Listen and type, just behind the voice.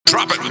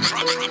Dropping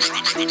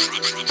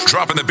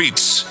the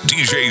beats,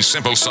 DJ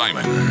Simple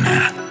Simon.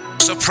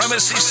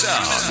 Supremacy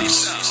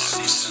Sounds.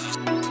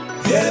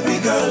 Every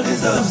girl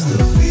deserves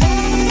to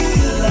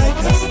feel like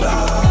a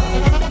star.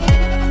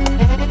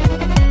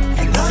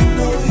 And I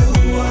know you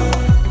are.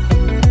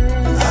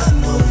 I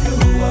know you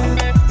are.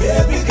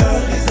 Every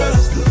girl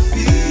deserves to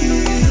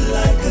feel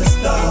like a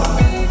star.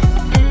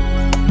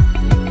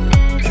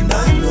 And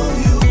I know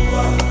you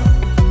are.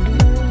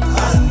 I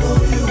know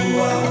you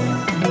are.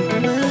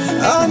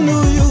 I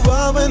knew you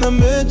are when I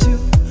met you.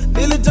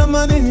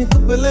 Nilitamani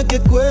nikupeleke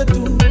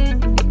kwetu.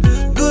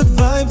 Good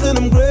vibes and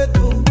I'm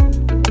grateful.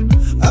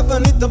 Hapa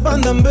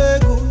nitapanda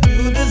mbegu.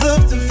 You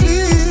deserve to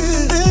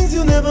feel things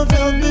you never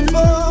felt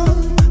before.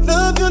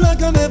 Love you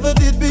like I never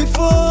did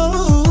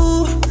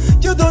before.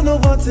 You don't know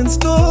what's in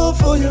store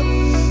for you.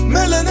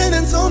 Melanin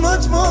and so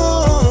much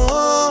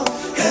more.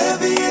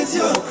 Heavy is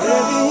your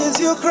crown. Heavy is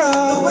your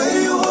crown. The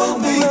way you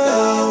hold me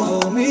down.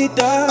 Hold me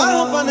down. I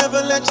hope I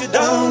never let you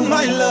down,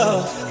 my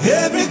love.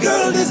 Every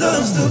girl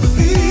deserves to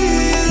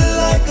feel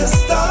like a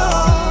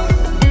star.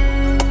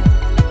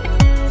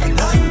 And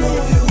I know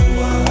you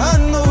are. I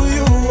know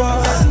you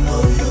are. I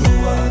know you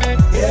are.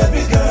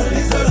 Every girl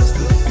deserves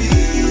to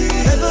feel.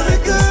 Every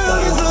girl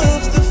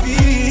deserves to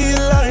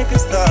feel like a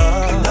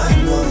star. And I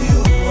know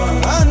you are.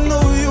 I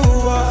know you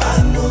are. I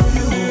know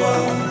you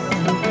are.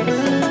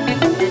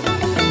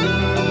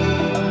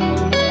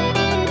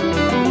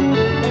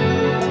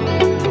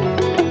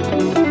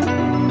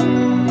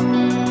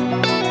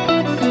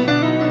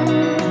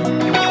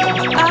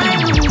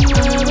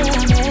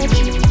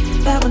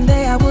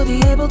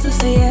 To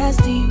say yes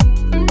to you.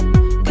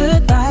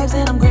 Good vibes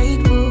and I'm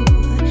grateful.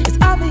 It's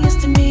obvious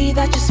to me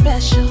that you're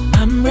special.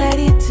 I'm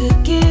ready to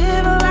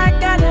give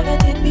like I never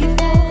did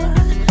before.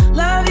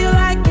 Love you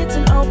like it's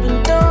an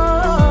open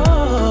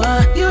door.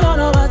 You don't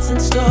know what's in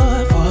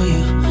store for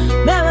you.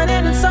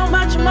 Melanin and so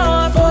much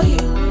more for you.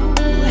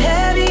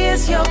 Heavy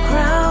is your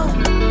crown,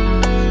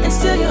 and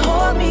still you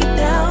hold me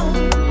down.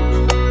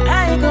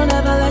 I ain't gonna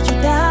ever let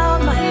you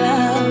down, my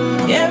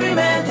love. Every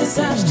man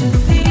deserves to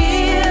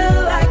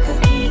feel like a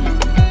king.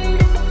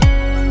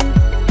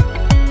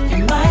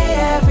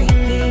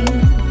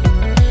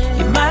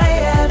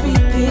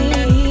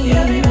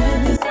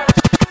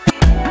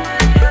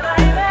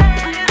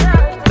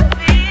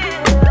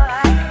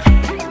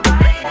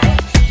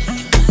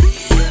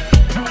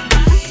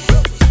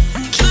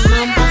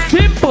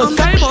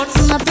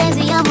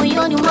 Mapenzi ya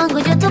moyoni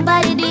mwangu joto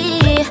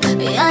baridi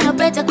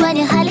yanapeta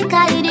kwenye hali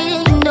kaidi.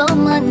 Ndo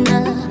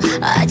maana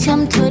acha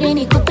mtori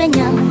nikupe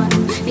nyama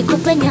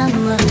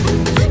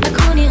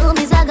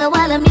nakuniumizaga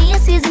wala mie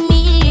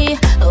sizimi.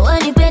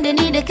 Wanipende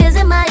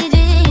nidekeze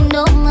maidi.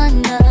 Ndo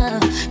maana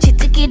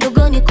chiti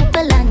kidogo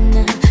nikupe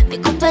lana.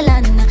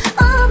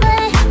 Oh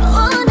my,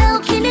 oh na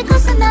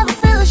ukinikosa never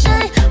feel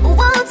shy.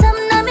 Uwauta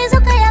mna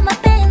mizuka ya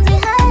mapenzi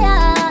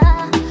haya.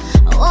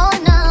 Oh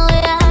no,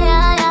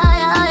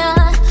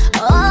 yeah.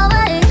 Oh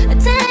my,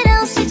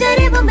 tena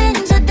usijaribu mimi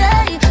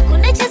today.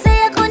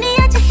 Kunichezea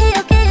kuniacha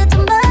hiyo kitu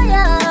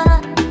mbaya.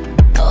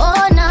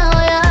 Oh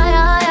no,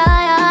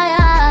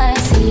 yeah.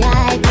 See,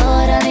 I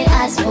got only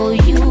ask for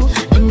you,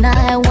 and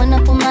I wanna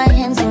put my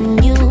hands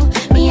on you.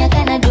 Me, I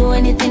cannot do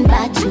anything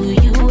bad to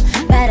you,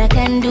 but I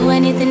can do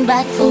anything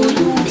bad for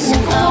you.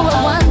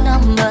 One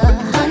number.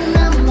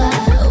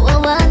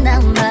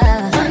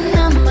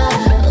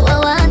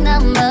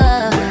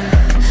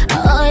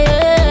 Oh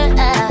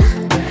yeah.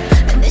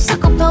 This is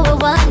one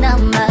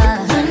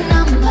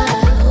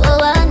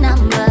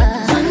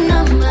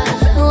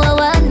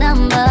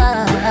number.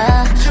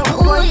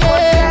 Oh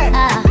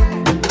yeah.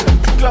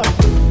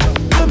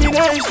 Do me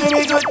nice, do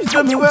me good,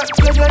 do me well,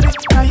 gradually.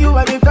 Now you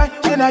are the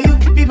vibe, then now you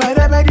be my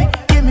remedy.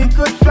 Give me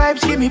good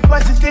vibes, give me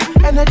positive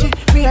energy.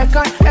 Me, I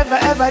can't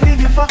ever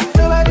leave you for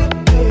nobody.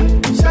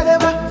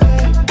 Saleva,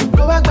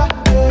 go back,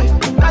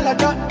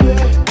 Alada,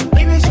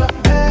 give me some,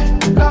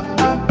 go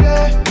and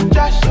play.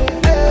 Just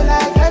play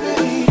like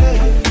every day.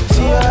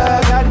 See,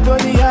 I got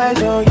body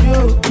eyes on you,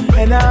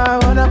 and I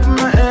wanna put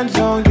my hands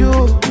on you.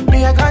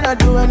 Me, I cannot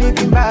do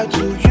anything bad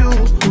to you,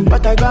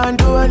 but I can't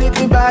do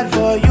anything bad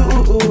for you.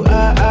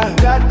 I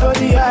got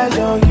body eyes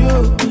on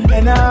you,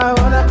 and I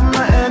wanna put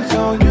my hands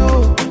on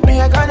you.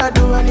 Me, I cannot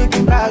do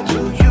anything bad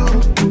to you,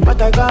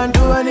 but I can't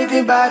do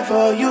anything bad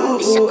for you.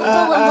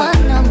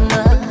 One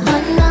number.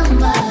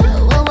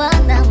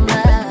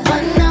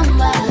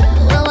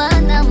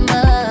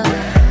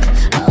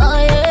 Oh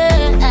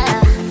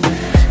yeah.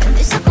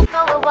 This is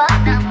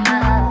one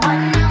number.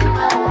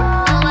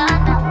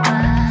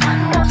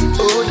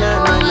 Oh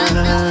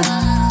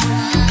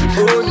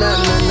na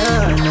na.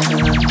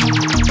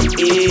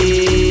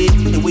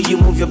 The way you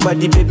move your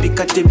body, baby,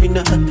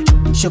 Katerina.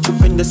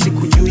 Shakupenda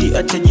sikujui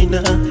hata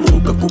jina.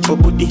 Mungu kakupa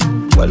budi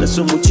wala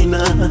somo china.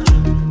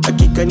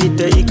 Hakika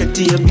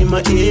nitaikatia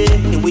bima.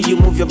 The way you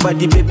move your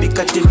body, baby,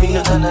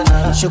 Katerina.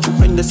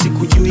 Shakupenda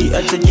sikujui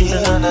hata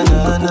jina.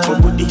 Mungu kakupa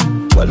budi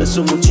wala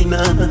somo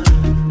china.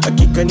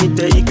 Hakika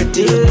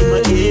nitaikatia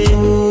bima.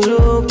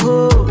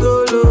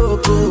 Go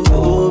loco,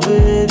 oh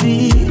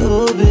baby,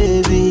 oh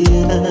baby.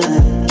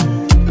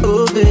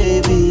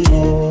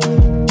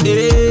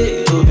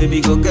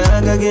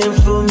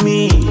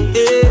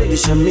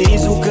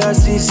 Umeshamizuka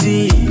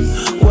sisi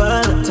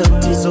wala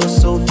tatizo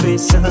so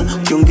pesa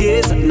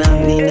ukiongeza na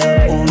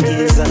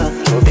ninaongeza.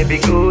 Oh baby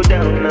go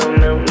down now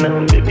now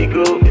now, baby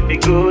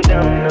go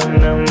down now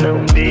now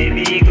now,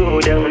 baby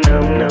go down now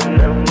now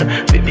now,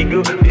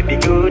 baby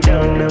go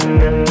down now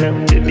now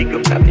now,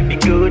 baby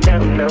go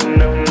down now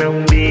now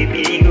now,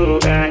 baby go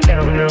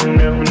down now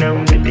now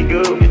now, baby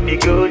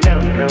go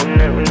down now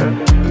now now,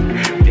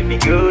 baby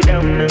go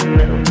down now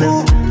now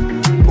now.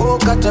 Oh,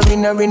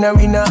 Katarina, Rina,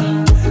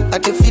 I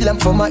can feel I'm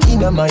from my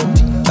inner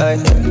mind.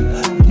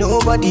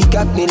 Nobody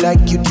got me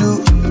like you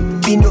do.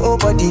 Be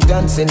nobody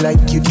dancing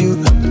like you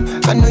do.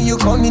 I know you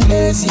call me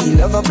lazy,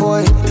 lover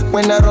boy.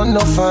 When I run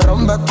off, I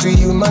run back to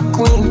you, my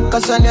queen.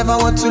 Cause I never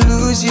want to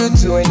lose you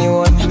to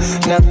anyone.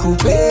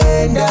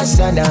 Nakupenda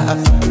sana.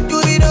 Do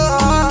it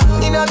all.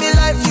 In my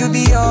life, you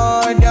be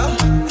order.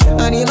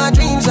 And in my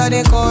dreams, I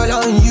they call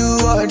on you,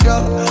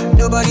 order.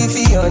 Nobody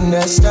feel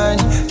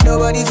understand.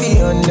 Nobody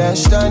feel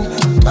understand.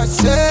 I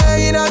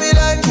say, in my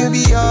life, you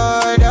be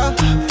order.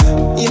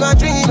 In my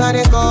dream, I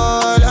they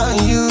call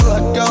on you,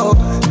 order.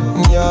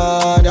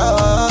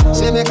 Yada.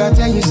 Say, make I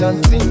tell you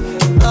something.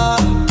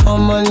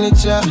 On my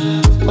licha.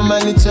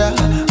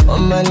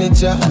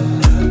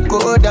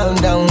 Go down,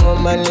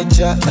 on my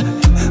licha.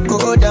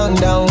 Go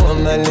down,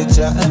 on my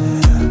licha.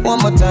 One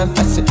more time,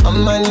 I say,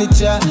 on my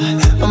licha.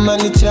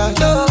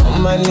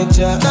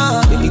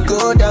 Baby,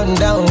 go down,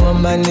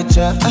 on my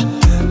licha.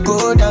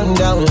 Go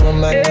down, on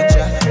my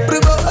licha.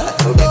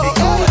 Baby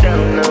go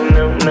down now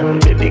now now,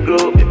 baby go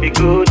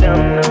down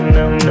now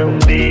now now,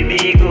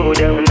 baby go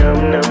down now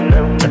now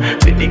now,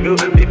 baby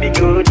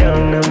go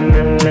down now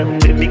now now,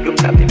 baby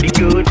go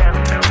down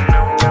now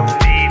now now,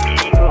 baby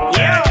go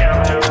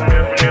down now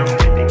now now,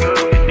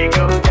 baby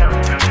go down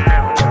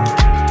now now,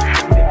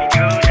 baby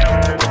go down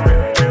now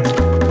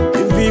now.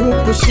 If you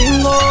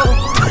kushingo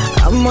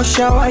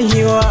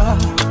amoshawahiwa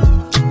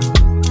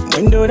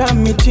mwendo na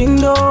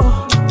mitindo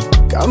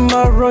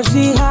kama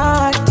Rosie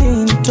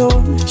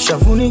Huntington,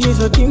 shavuni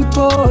hizo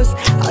dimples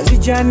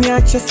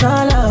hazijaniacha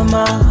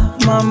salama.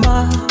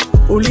 Mama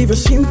ulivyo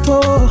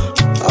simple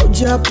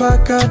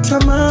haujapaka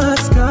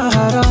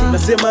tamaskara.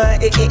 Nasema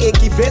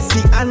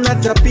kivesi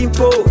anata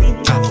pimpo,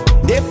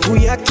 ndefu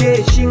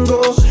yake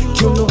shingo,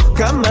 kiuno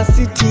kama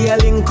City ya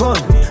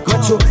Lincoln,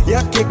 macho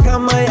yake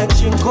kama ya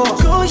chinko.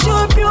 Cause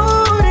you're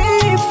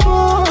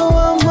beautiful,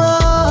 mama.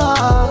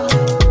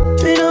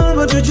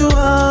 Ninaomba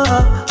tujua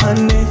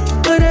ane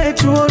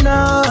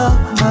tuona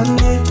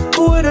ane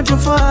uwe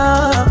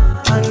tufaa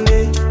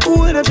ane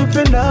uwe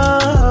tupenda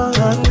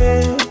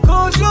ane.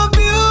 Cause you're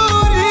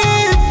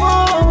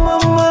beautiful,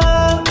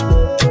 mama.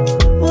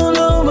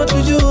 Unaomba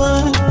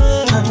tujua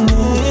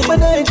ane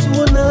baadaye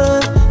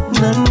tuona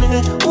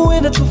ane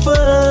uwe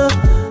tufaa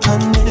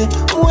ane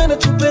uwe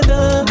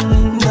tupenda ane.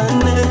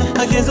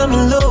 I guess I'm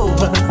in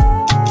love,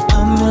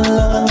 I'm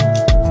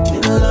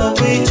in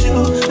love with you.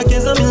 I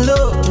guess I'm in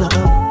love now.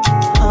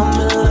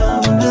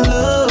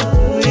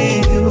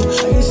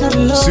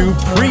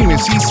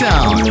 Supremacy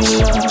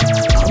Sounds.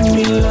 I'm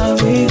in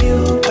love with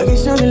you. I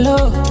guess I'm in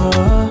love.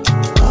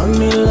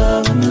 I'm in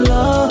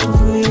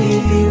love with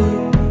you.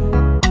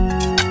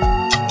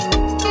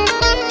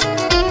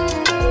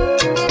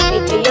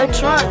 Hey, you're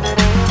drunk.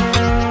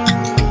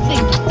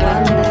 Think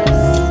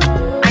wonders.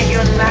 Are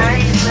you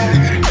lying?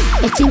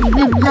 Eti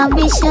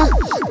nimemlambisha,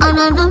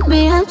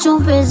 ananambia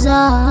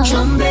chombeza.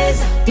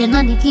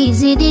 Tena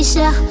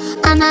nikizidisha,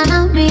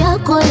 ananambia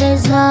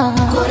koleza.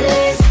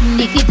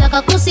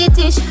 Nikitaka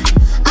kusitisha,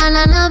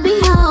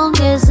 ananambia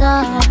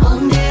ongeza.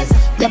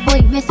 Japo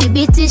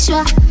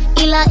imethibitishwa,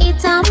 ila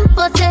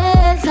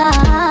itampoteza.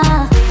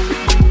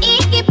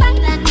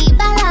 Ikipanda ni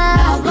bala,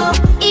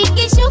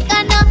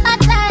 ikishuka ndo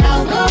hatari.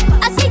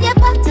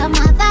 Asijapata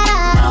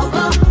madhara,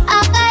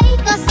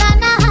 akaikosa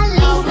na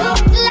hali.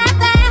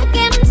 Ladha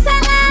yake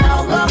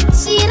msala,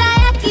 shira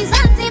ya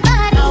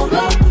Kizanzibari.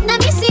 Na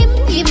misi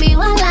mjimi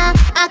wala,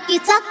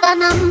 akitaka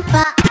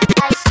nampa.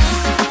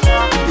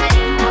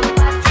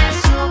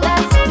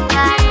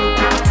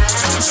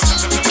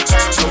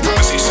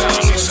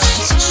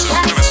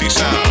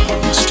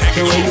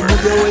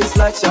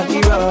 Like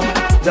Shakira,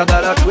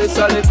 jagala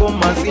twesale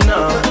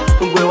komazina,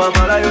 ungwe wa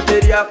malayo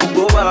teria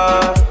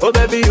kugoba. Oh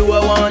baby, you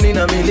are one in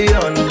a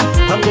million.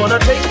 I'm gonna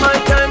take my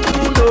time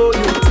to know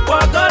you.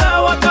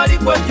 Wakala wakali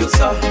kwa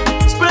jusa,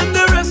 spend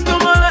the rest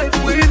of my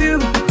life with you.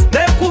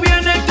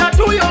 Nekubiene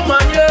tatu yo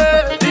manye,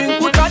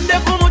 tinkutande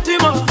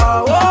kumutima.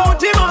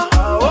 Mutima,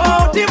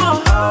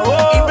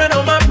 even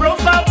on my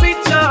profile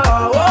picture.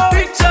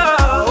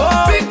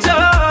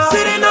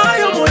 Sitting on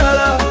your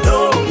mulala,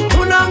 no,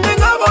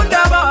 unangenga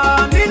bondaba.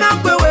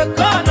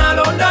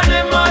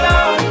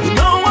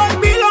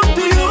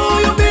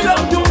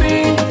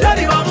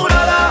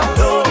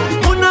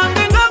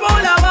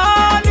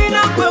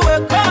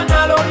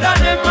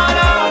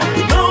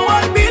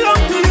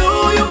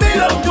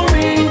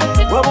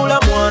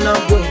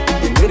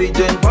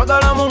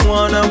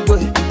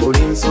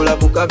 Olinsula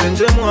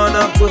kukabenje mwana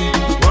kwe,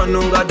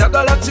 wanunga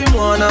dagalati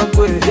mwana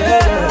kwe.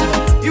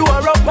 Yeah, you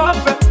are a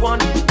perfect one.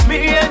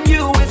 Me and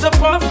you is a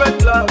perfect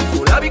perfect love.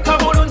 Ulabika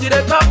mulungi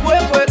leka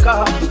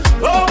kweka.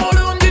 Oh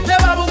mulungi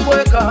teba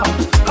bukweka.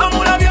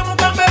 Amulabye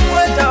mugambe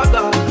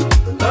mwetaga.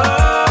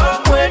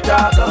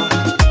 Mwetaga.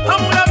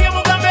 Amulabye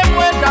mugambe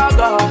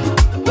mwetaga.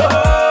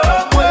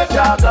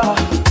 Mwetaga.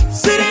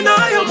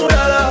 Sirinayo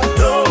mulala.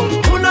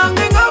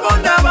 Munange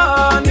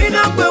ngabondaba.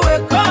 Nina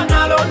kweweka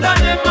nalonda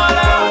ne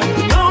mala.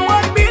 No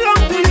one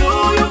belong to you,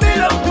 you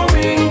belong to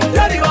me.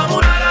 Yali wa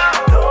mulala.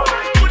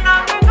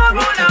 Munange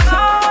ngabondaba.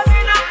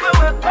 Nina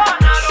kweweka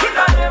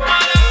nalonda ne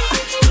mala.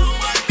 No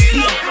one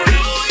belong to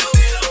you, you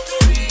belong to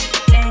me.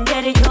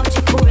 Engeri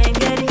jochiku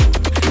engeri.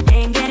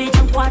 Engeri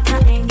jonkwata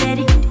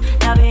engeri.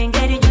 Laba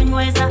engeri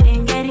jonyweza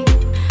engeri.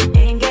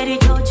 Engeri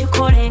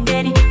jochiku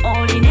engeri.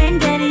 Oli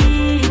nengeri.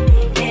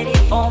 Engeri.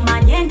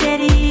 Omanye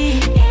engeri.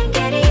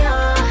 Engeri.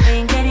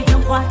 Engeri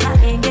jonkwata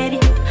engeri.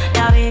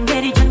 Laba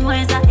engeri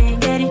jonyweza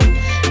engeri.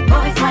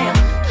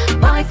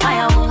 Boy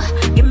fire, oh,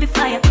 give me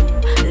fire.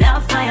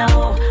 Love fire,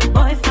 oh,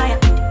 boy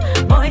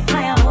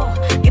fire, oh,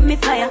 give me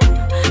fire.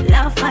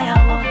 Love fire,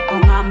 oh.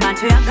 Ongamba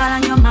tuyagala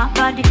nyo my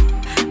body.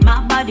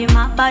 My body,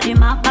 my body,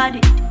 my body.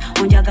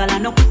 Unjagala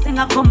no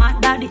kusinga ko my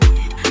daddy.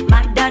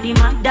 My daddy,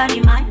 my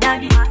daddy, my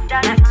daddy.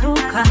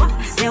 Natuka,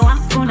 se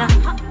wafuna.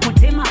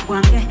 Mutima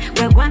gwange,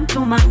 we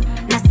gwantuma.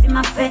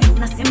 Nasima face,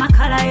 nasima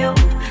color yo.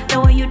 The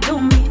way you do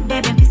me,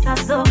 baby, pisa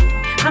so.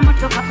 Kama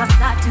toka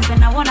pasati, nze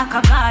nawona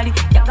kagali.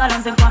 Jagala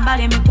nze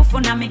kwambale mikufu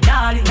na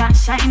midali. Got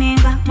shining,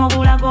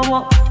 mobula go.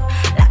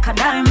 Like a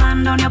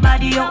diamond on your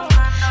body, yo.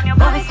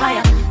 Boy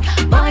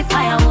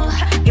fire, oh,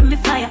 give me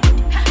fire.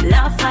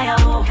 Love fire,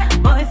 oh,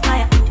 boy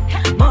fire,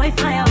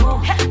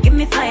 oh, give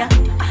me fire.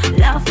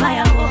 Love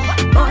fire, oh,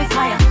 boy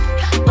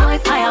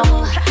fire,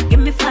 oh, give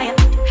me fire.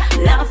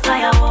 Love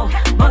fire, oh,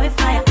 boy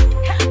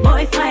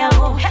fire,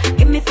 oh,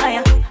 give me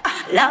fire.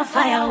 Love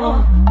fire,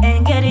 oh.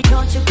 Engeri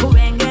jochiku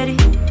engeri.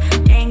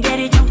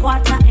 Engeri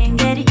jonkwata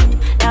engeri.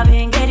 Love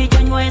engeri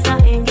jonyweza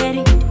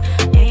engeri.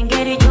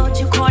 Engeri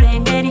jochiku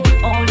engeri.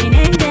 Oli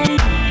nengeri.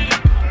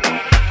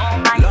 Oh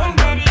my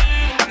engeri.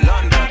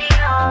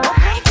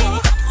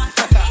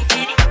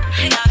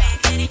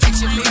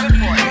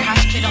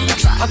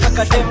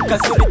 Akakadem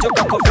kazuri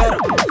joka kovero.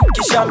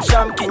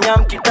 Kishamsham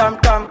kinyam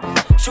kitamtam.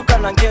 Shuka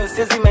na ngeo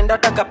sezi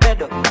mendata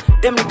kapedo.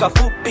 Dem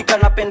nikafupi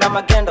kanapenda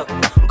magendo.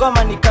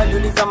 Ngoma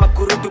nikaliuliza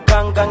makurutu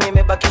gangang.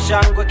 Imebaki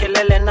shangwe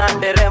kelele na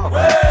nderemo.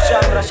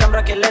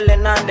 Shamra kelele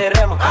na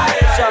nderemo.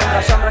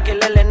 Shamra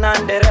kelele na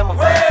nderemo.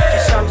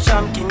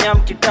 Kishamsham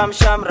kinyam kitam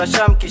shamra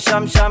sham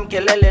kishamsham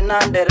kelele na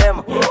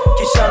nderemo.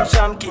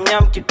 Kishamsham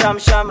kinyam kitam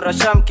shamra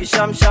sham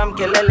kishamsham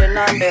kelele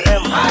na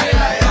nderemo.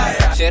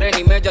 Sherehe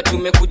ni meja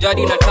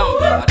tumekujadi na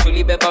tamba.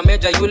 Tulibeba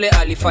meja yule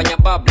alifanya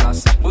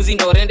bablas. Buzi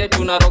ndo rende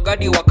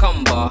tunarogadi wa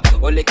kamba.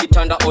 Ole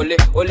kitanda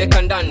ole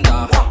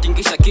kandanda.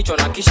 Tingisha kichwa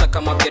na kisha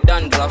kama vya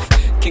dandruff.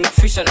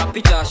 Kingfisher na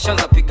picha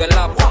shanza piga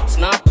lap.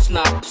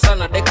 Snap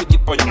sana dai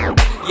kujiponya.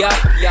 Ya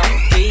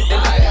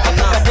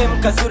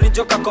Akakadem kazuri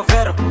joka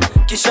kovero.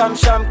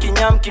 Kishamsham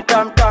kinyam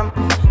kitamtam.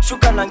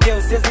 Shuka na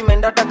ngeo sezi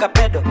mendata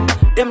kapedo.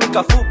 Dem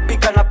nikafupi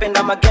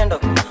kanapenda magendo.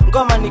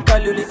 Ngoma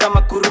nikaliuliza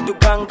makurutu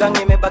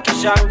gangang. Imebaki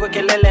shangwe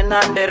kelele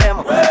na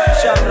nderemo.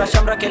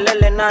 Shamra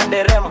kelele na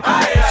nderemo.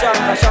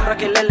 Shamra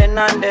kelele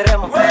na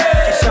nderemo.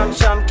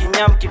 Kishamsham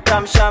kinyam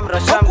kitam shamra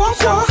sham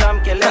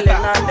kishamsham kelele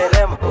na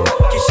nderemo.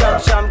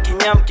 Kishamsham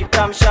kinyam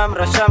kitam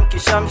shamra sham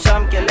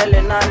kishamsham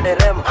kelele na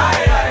nderemo.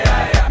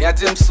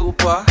 Niaje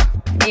msupa?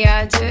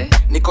 Niaje?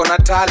 Niko na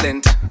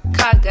talent.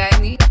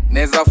 Kagani?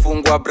 Neza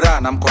fungwa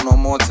bra na mkono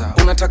moja.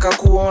 Unataka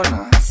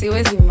kuona?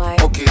 Siwezi mai.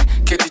 Okay,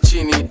 keti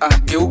chini,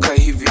 geuka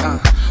hivi,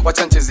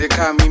 wacha nicheze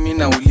kama mimi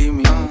na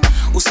ulimi.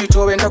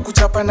 Usitoe enda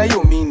kuchapa na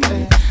hiyo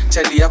mini.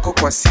 Chali yako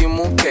kwa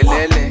simu,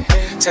 kelele.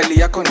 Chali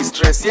yako ni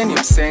stress, ye ni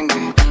msenge.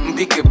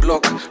 Mpike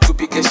block,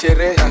 tupike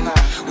sherehe.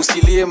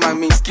 Usilie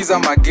mami, sikiza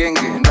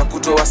magenge.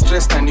 Ndakutoa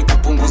stress na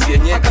nikupunguzie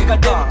nyeke.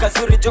 Akakadem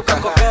kazuri joka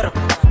kovero.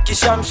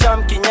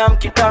 Kishamsham kinyam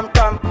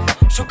kitamtam.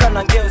 Shuka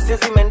na ngeo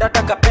sezi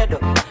mendata kapedo.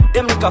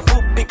 Dem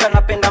nikafupi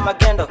kanapenda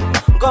magendo.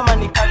 Ngoma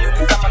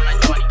nikaliuliza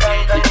makurutu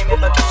ganga.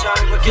 Nimebaki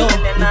shangwe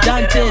kelele na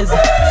nderemo.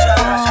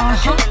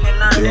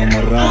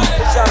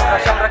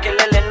 Shamra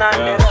kelele na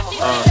nderemo.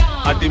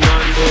 Ati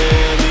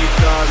Monday ni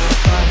Charlie,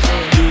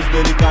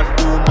 Tuesday ni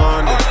Katu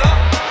Monday,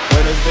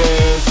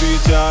 Wednesday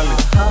sweet Charlie,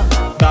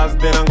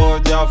 Thursday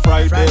nangoja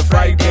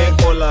Friday,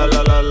 oh la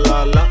la la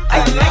la la,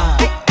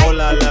 oh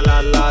la la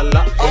la la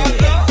la,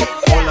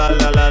 oh la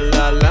la la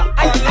la la,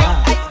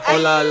 oh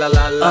la la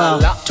la la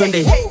la.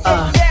 Twende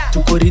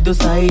tukorido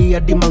sahi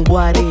hadi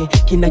Mangware.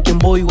 Kina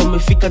Kemboi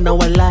wamefika na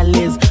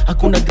walales.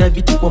 Hakuna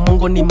gravity kwa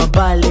Mongo ni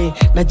mabale.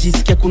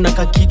 Najisikia kuna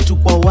kakitu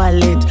kwa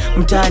wallet.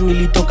 Mtaani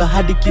nilitoka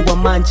hadi Kiwa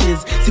Manches.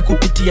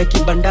 Sikupitia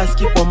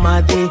kibandaski kwa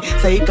madhe.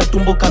 Sahi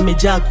katumbo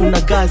kamejaa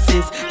kuna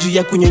gases. Juu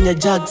ya kunyonya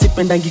jug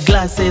sipendangi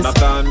glasses.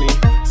 Nadhani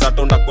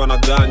satonda kwa na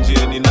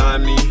ganje ni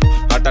nani.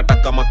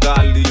 Hatataka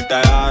makali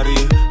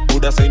tayari.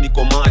 Buda sai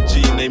niko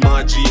maji na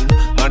imagine.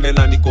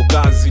 Mandela niko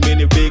kazi.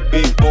 Mini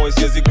big boys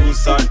yezi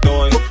gusa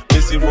toy.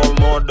 Missy role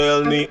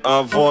model ni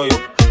avoid.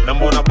 Na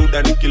mbona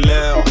buda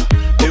nikileo.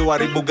 Ni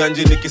waribu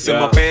ganji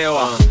nikisema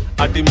pewa.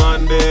 Ati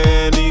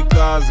Monday ni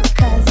kazi,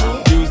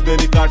 Tuesday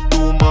ni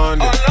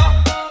katumane,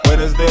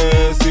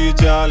 Wednesday si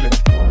jale,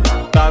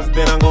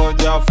 Thursday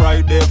nangoja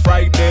Friday,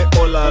 Friday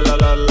oh la la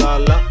la la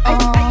la,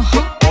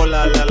 oh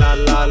la la la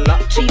la la,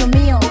 Trio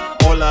mio,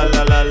 oh la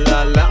la la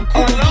la la,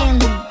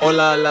 oh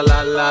la la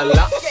la la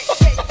la.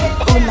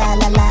 oh la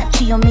la la,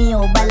 trio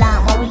mio,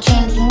 bala, ma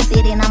weekendi,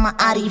 musere na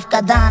maarif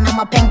kadhaa na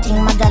mapainting,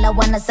 magala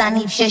wana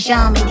sanif,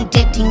 shesha,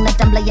 meditating, na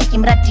tambla ya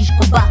kimratish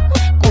kuba,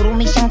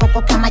 kurumisha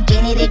ngoko kama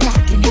generator,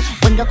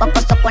 wendo kwa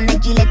koso kwa na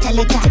jileta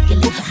leta,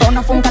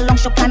 bona funga long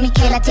shot kama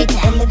Mikela Teta,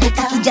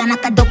 elevator, kijana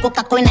kadogo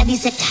kakoina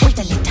diseta,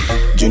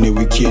 Juni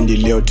weekendi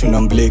leo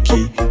tuna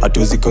mbleki,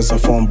 hatuwezi kosa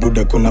form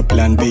buda kuna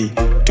plan B,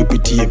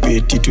 tupitie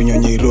peti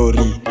tunyonye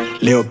rori,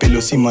 leo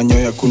pelo si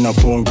manyoya kuna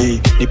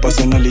pongi, ni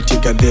personality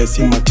gadhe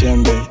si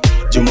matembe,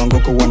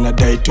 Jumangoko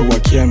wanadai tu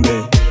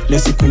wakiembe,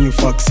 lesi kunyu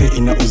faxe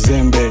ina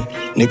uzembe,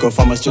 niko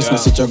farmers just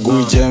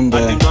nasichagui jembe.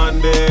 Ati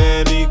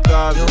Monday ni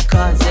kazi,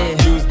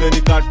 Tuesday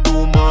ni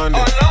katumane,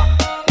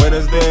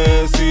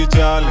 Wednesday si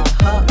jale,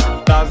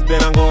 Thursday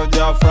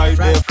nangoja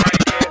Friday,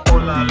 Friday oh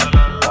la la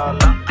la la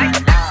la,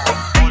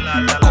 oh la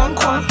la la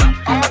la.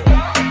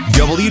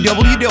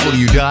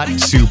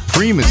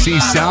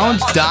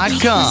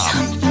 www.supremacysound.com.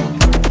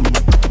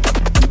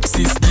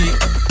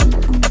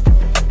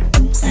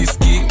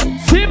 Siski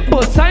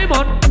Simple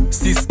Simon.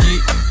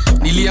 Siski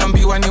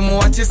niliambiwa ni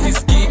muache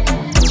Siski.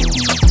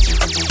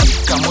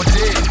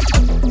 Kamote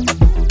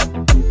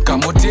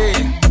Kamote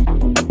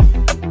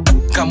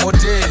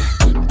Kamote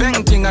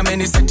Painting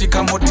ameniseti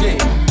kamote.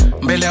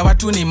 Mbele ya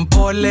watu ni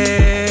mpole,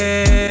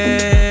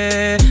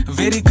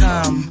 very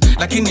calm,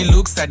 lakini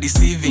looks are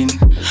deceiving.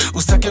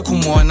 Usitake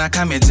kumuona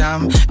kame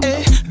jam.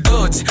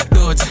 Dodge,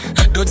 dodge,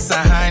 dodge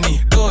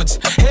sahani, dodge,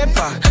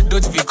 hepa,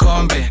 dodge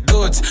vikombe,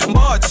 dodge,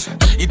 mboch,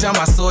 ita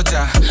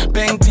masoja.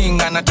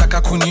 Painting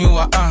anataka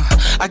kuniua,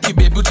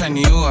 akibebi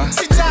utaniua.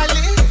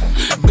 Sijali,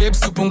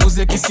 babes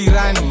upunguze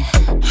kisirani,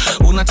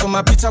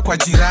 unachoma picha kwa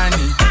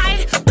jirani.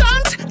 I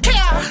don't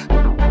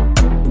care.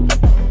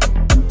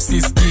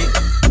 Siski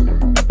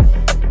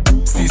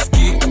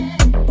Siski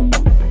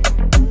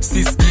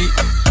Siski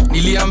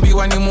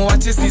niliambiwa ni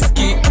muache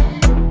Siski.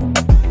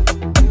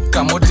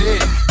 Kamote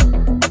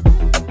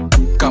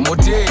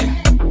Kamote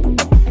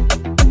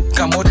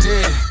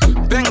Kamote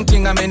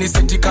Painting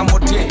ameniseti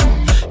kamote.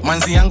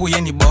 Manzi yangu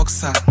ye ni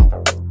boxer,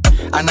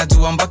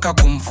 anajua mpaka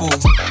kumfu,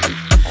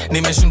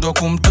 nimeshindwa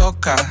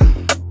kumtoka,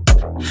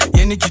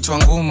 ye ni kichwa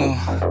ngumu.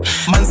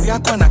 Manzi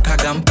yako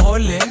anakaga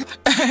mpole,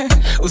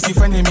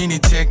 usifanye mimi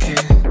nicheke.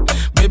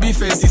 Baby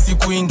face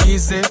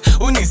isikuingize,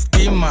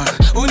 unistima,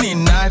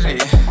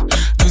 uninare.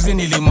 Juzi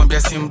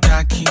nilimwambia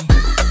simtaki,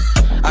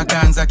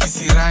 akaanza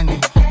kisirani.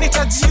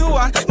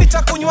 Nitajiua,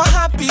 nitakunywa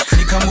happy,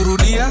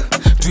 nikamurudia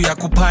juu ya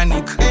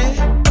kupanic.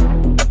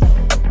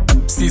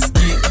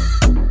 Siski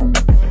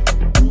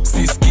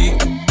Siski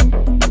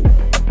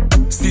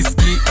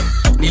Siski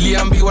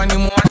niliambiwa ni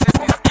muache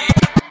Siski.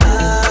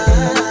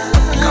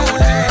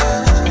 Kamote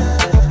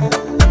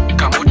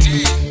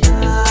Kamote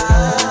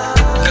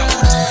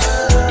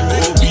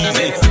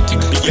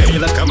Piga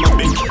hela kama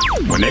benki,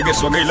 mwanege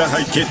swaga ila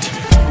haiketi.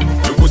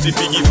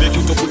 Lukusipigi fetu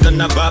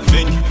utokutana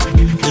bafeni.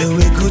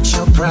 Louis Gucci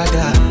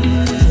Prada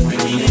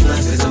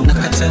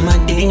nakata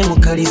madini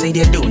mukali zaidi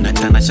ya dona.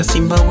 Tanasha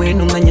simba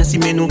wenu na nyasi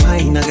menu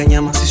haina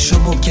ganyama.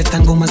 Sishobokia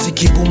tango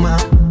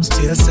mazikibuma,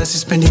 still sa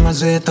sispendi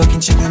mazoea talking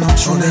chicken na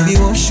uchuna. Baby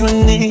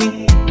woshuni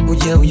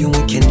uja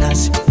uyumwike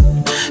nasi,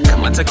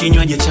 kama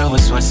takinywaje cha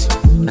waswasi,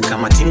 na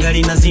kama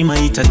tingali nazima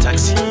ita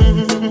taxi.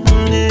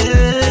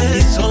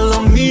 It's all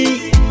on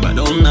me, but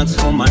don't ask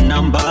for my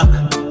number.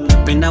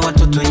 Penda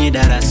watoto wenye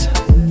darasa,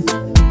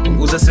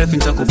 punguza selfie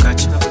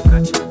nitakukacha.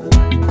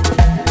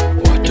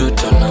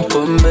 Watoto na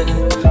pombe,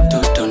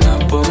 toto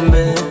na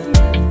pombe,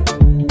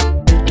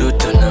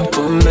 toto na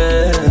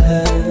pombe.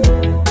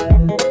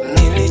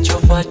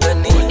 Nilichofuata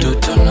ni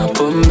watoto na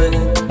pombe,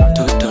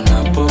 toto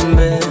na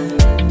pombe,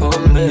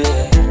 pombe,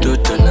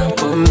 toto na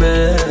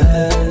pombe,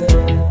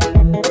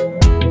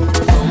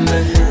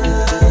 pombe.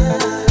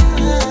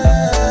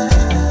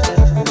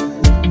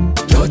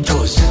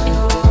 Totos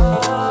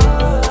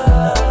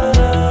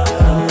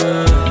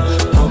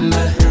pombe.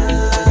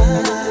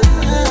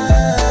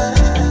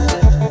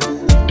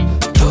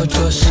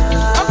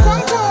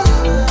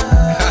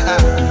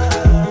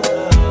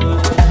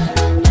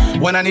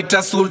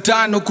 Wananita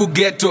sultan huku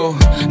ghetto,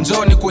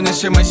 njoni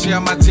kuonyeshe maisha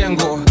ya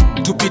majengo.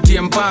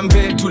 Tupitie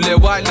Mpambe, tule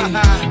wali,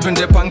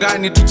 twende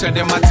Pangani,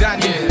 tuchade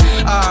majani.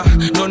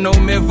 Nono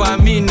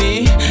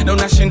umevamini, na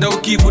unashinda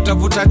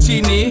ukivuta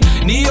chini.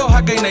 Ni hiyo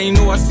haga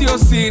inainua, sio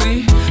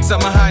siri.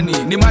 Samahani,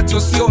 ni macho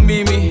sio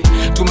mimi.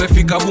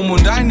 Tumefika humu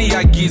ndani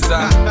ya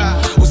giza,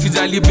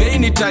 usijali bei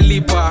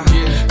nitalipa.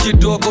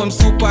 Kidogo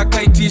msupa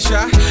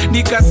kaitisha,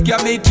 nikasikia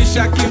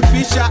meitisha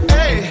Kingfisher.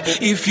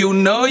 If you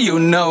know, you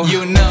know,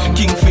 you know.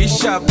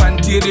 Kingfisher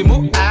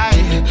pantirimu,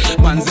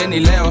 manzeni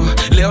leo,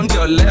 leo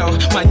ndio leo,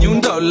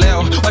 manyundo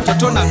leo,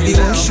 watoto na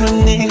vileo.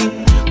 Ushuni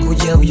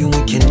kuja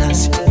uyumwike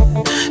nasi,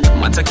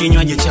 mata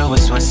kinywaji cha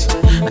wasiwasi,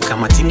 na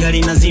kama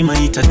tingali nazima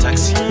ita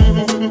taxi.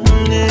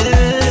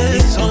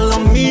 It's all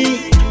on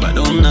me, but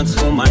don't ask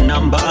for my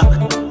number.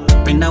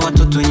 Penda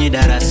watoto wenye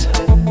darasa,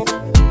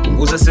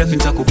 punguza selfie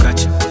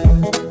nitakukacha.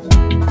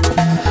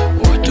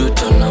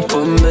 Watoto na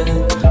pombe,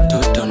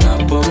 toto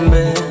na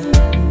pombe,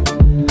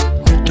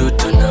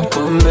 watoto na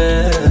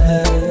pombe.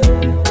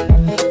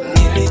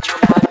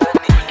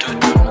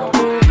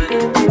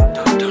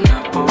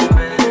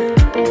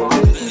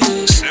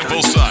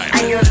 Simple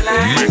Simon,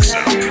 mix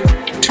up,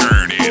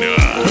 turn it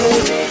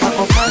up.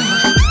 Wako fani,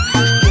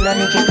 kila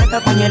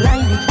nikikata kwenye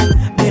line,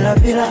 bila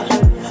bila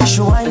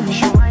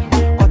shuwaini,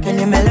 kwake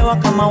nimelewa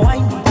kama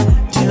waini,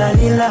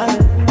 tilalila.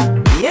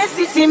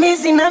 Yesi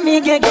simizi na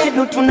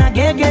migegedu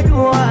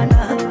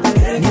tunagegeduana,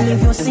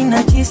 nilivyo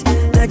sina jisi,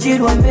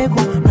 tajiri wa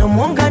mbegu na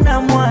mwonga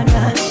na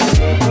mwana.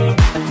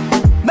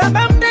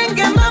 Baba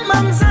mdenge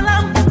mama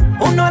msalamu,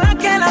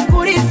 unolake la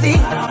kurithi,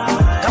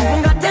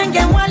 kafunga tenge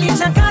mwali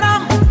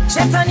chakaramu,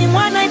 shetani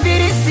mwana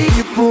ibilisi.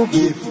 Ipu,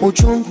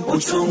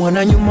 uchungu,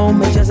 mwana nyuma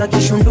umejaza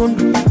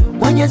kishundundu,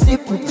 kwenye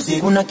zipu,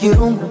 kuna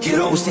kirungu,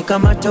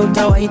 usikamate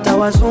utawaita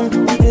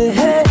wazungu.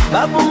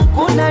 Babu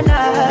mkuna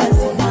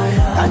nazi,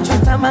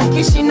 achota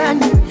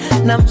makishinani,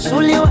 na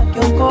msuli wake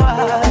uko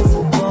wazi,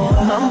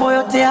 mambo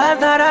yote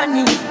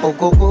hadharani.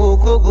 Ogogo,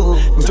 ogogo,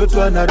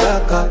 mtoto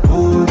anadaka,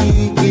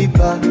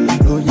 ulikipa,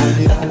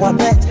 nonyelea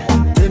wabeta,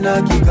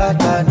 tena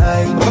kikata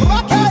na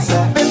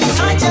ikikisa.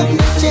 Acha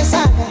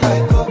mchezaga,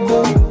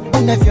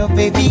 unavyo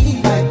baby,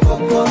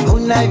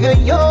 unavyo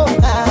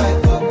yoga,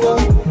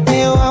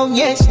 leo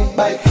aonyeshe.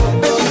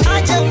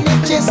 Acha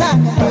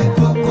mchezaga,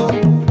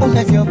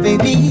 unavyo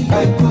baby,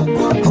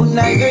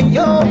 unavyo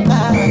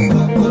yoga,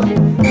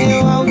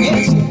 leo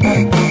aonyeshe.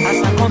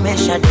 Asa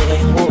komesha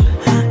dengu,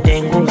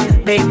 dengu,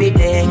 baby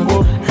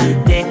dengu,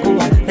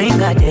 dengu,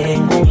 ringa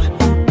dengu,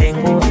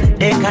 dengu,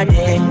 deka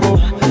dengu,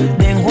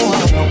 dengu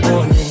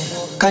wapone.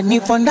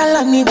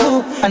 Kanifondala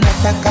miguu,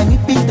 anataka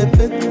nipite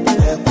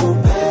peku,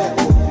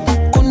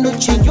 kundu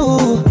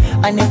chinju,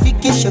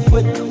 anifikishe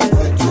kwetu.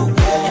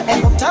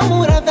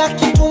 Tamu radha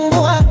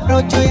kitumbua,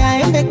 rojo ya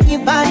embe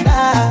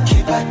kibada,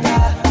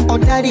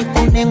 odari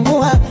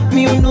kunengua,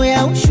 miunu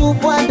ya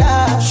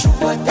ushubwada,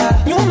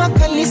 nyuma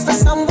kalisa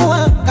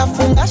sambua,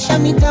 kafungasha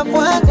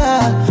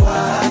mitabwaga,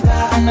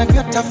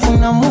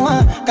 anavyotafuna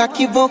mua,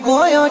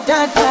 kakibogoyo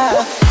dada.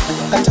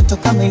 Katoto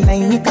kama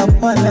ilainika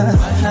bwana,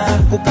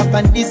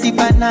 ukapandizi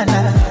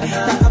banana,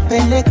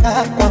 nakapeleka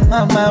kwa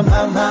mama,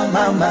 mama,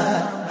 mama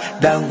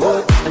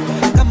Dangote.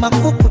 Kama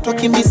kuku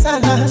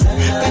tokimbisana,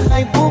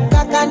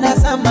 kanaibuka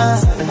kanazama,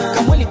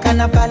 kamuli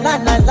kana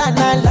balana,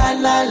 lana,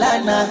 lana,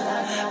 lana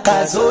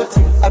kazote.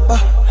 Apa,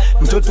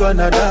 mtoto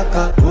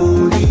anadaka,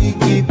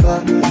 ulikipa,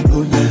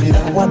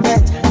 nonyelea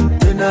wabeta,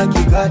 tena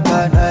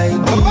kikata na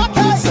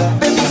ikikisa.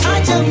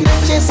 Acha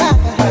mchezaga,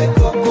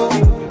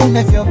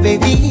 unavyo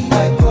baby,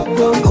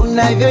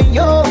 unavyo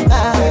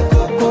yoga,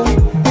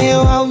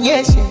 leo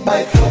aonyeshe.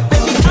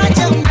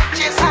 Acha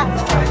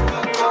mchezaga,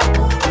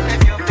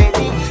 unavyo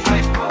baby,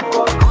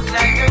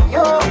 unavyo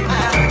yoga,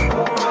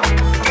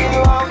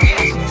 leo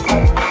aonyeshe.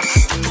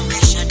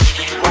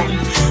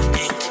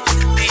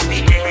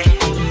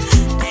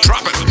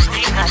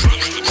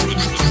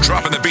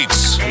 Dropping the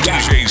beats,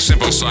 DJ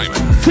Simple Simon.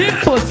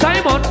 Simple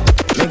Simon.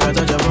 Make a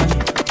touch upon it.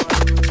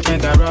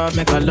 Make a rub,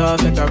 make a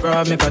love, make a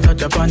rub, make a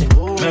touch upon it.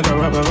 Make a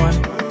rub upon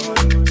it.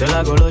 Till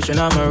I go lotion,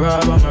 I'ma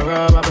rub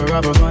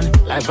upon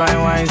it. Like fine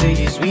wine, say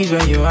you sweet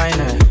when you wine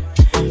it.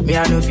 Me,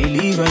 I know feel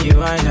leave when you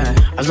wine it.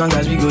 As long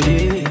as we go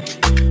there,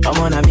 I'm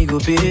on a me go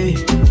pay.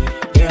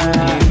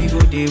 Yeah, we go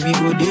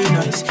there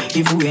nice.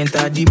 If we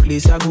enter the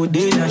place, I go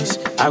there nice.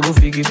 I go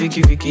fiki,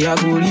 I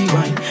go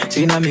rewind.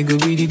 Say now me go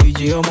with the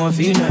DJ, I'ma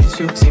feel nice.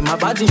 So, say my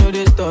party know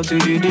they start to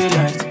the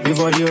daylight.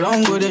 Before you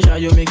run, go the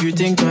shot, you make you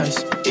think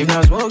twice. If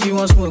not smoke, you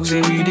want smoke,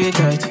 say we day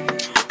tight.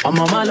 I'm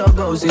on my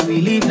logo, say we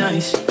live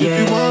nice. Yeah.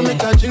 If you want me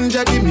to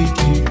ginger, give me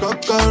tea,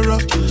 kokoro.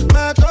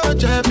 My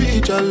touch, I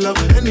beat your love.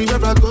 Anywhere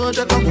I go,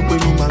 just come with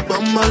me,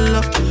 my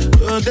love.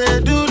 So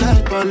they do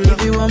like Polo.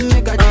 If you want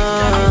me to ginger,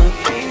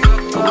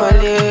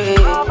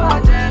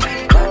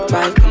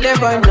 bye, kill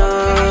boy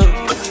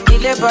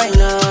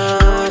now.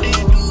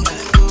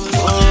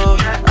 Oh,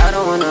 I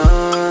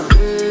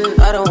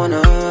don't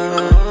wanna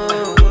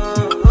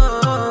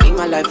live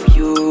my life for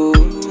you,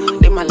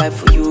 live my life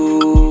for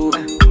you.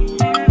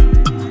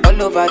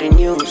 All over the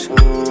news,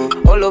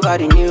 all over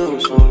the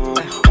news.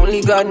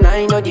 Only God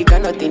now know the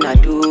kind of thing I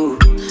do,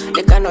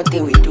 the kind of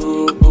thing we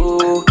do.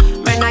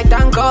 Man, I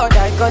thank God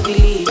I got the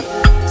lead.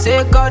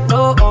 Say God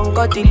no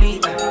ungodly.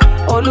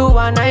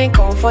 Oluwa na ain't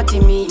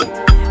comforting me.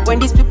 When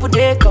these people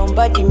they come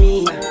body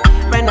me.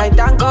 Man, I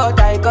thank God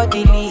I got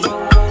the lead.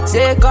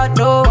 Say God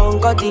no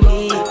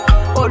ungodly.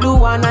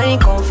 Oluwa na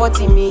ain't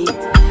comforting me.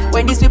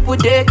 When these people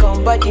they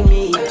come body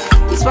me.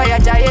 It's why I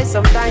die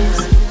sometimes.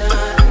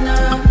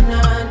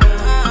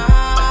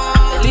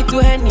 A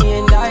little Henny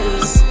and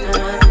ice.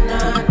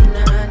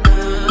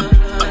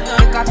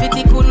 Make a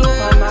fitty cool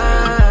over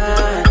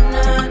man.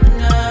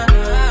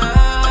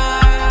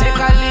 Make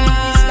a live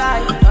this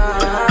life.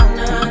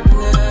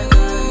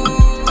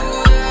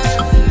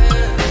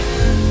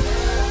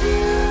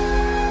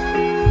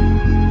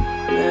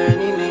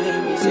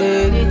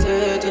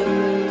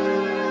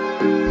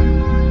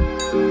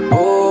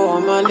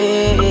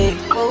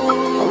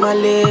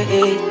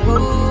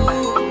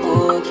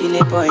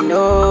 delay point, no.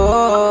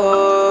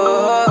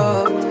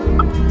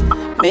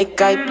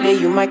 Make I play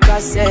you my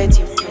cassette,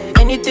 you.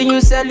 Anything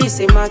you sell is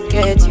a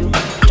market, you.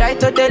 Try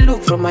to they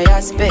look from my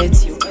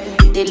aspect, you.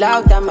 They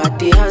loud them at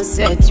the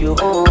handset, you.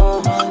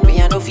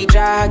 Me I know fi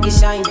drag it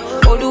shine.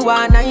 All the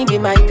one I be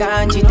my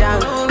kanji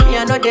down. Me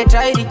I know they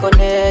try to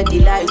connect the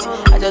light.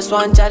 I just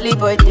want Charlie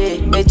boy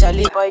day, me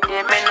Charlie boy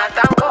day. Me not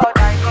thank God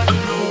I got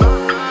it.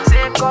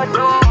 Say God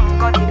no,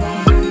 got it.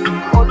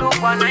 All the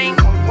one I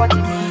come what it.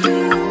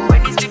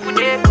 When these people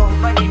they come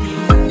for it.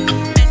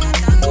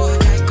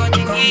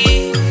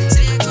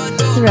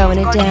 Throwing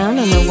it down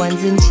on the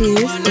ones and twos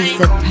is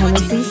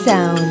Supremacy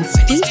Sounds.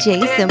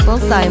 DJ Simple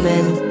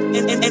Simon.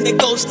 And it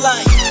goes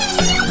like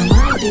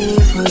my day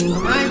for you,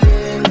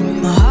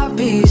 my heart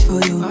beats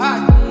for you.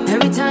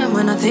 Every time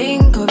when I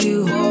think of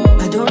you,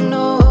 I don't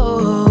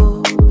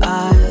know.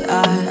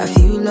 I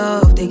feel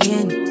loved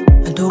again.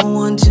 I don't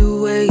want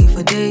to wait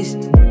for days.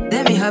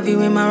 Let me have you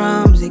in my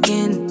arms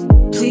again,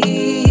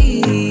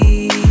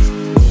 please.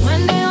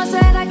 When they all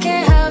said I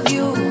can't have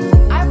you,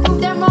 I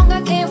proved them wrong.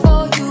 I came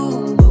for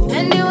you,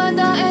 and you were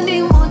the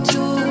ending one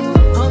too.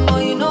 Oh,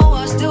 you know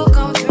I still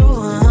come through.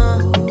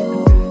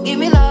 Give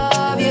me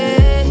love,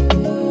 yeah,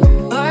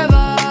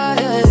 forever,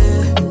 yeah.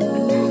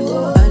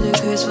 I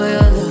just for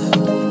your love.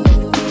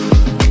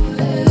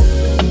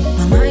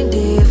 My mind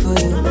there for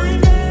you,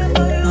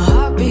 my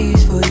heart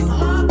beats for you.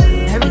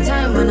 Every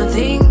time when I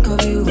think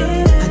of you,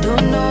 I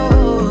don't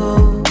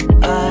know.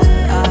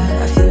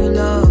 I feel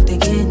loved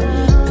again.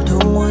 I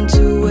don't want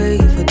to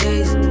wait for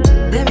days.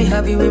 Let me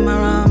have you in my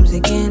arms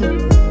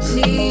again,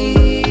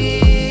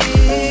 please.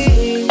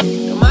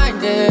 Your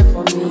mind there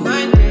for me.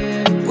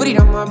 Put it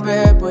on my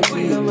bed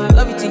body.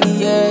 Love it in the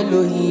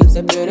yellow hips.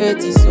 Separate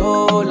the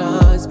soul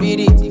and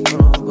spirit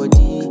from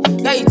body.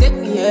 Now you take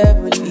me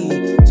heavenly.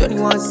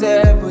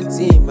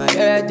 2117. My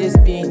head is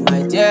spin.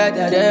 My dead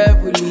that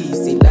heavily.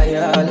 Say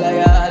liar,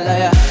 liar,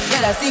 liar.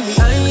 Yeah, I see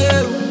behind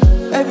you.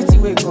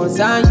 Everything will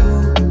consign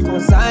you,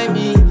 consign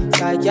me.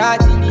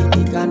 Psychiatry,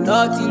 they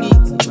cannot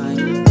delete my.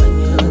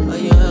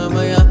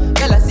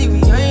 Girl, I see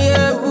behind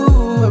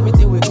you.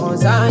 Everything will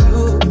consign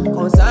you,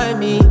 consign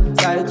me.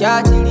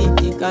 Psychiatry,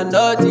 they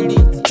cannot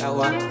delete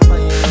our.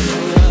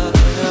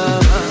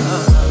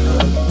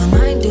 My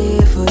mind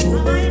there for you,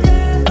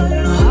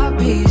 my heart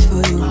beats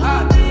for you.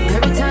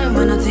 Every time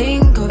when I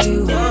think of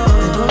you, I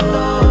don't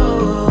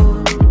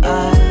know. I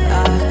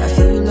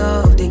feel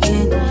loved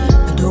again. I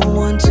don't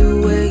want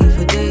to wait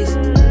for days.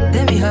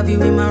 Let me have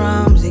you in my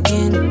arms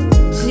again,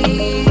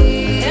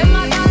 please. Am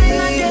I darling,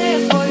 I'm there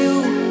for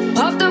you?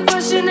 Pop the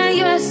question and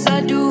yes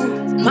I do.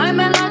 My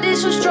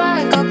melodies will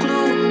strike a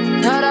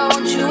clue that I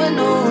want you and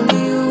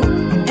only you.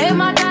 Hey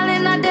my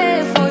darling, I'm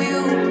there for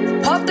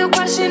you. Pop the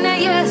question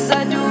and yes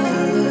I do.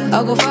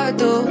 I go fight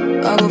though,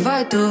 I go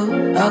fight though,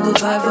 I go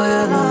fight for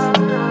your love.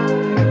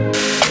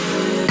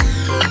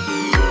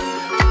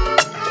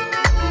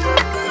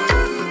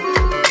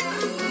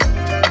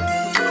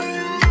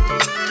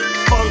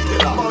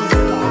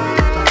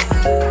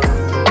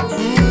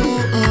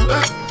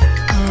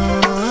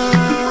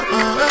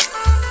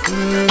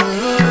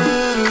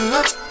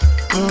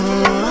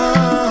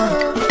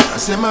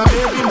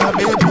 My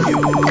baby,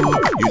 you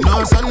know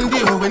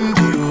Sunday or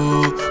Wendy,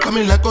 you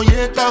coming like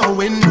Onyeka or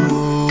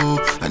Wendo.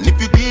 And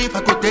if you give,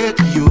 I could take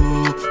you,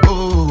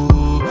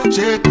 oh,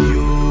 shake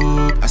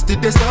you. I still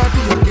decide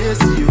your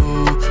case, you.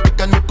 You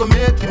can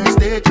make a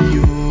mistake,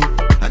 you.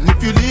 And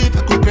if you leave,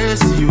 I could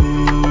praise you.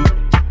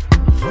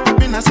 You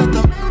been a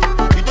setup,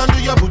 you don't do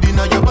your booty,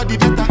 now your body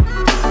better.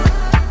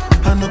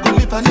 I no go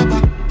live, I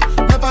never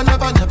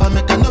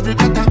make a no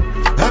regret.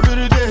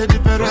 Every day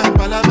different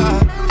palava.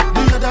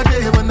 The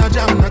day when I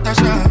jam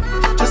Natasha,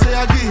 just say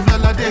I give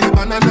Lala day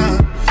banana.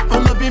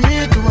 Wanna be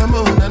me to a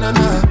mo na na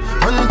na.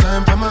 One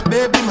time for my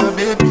baby,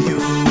 you.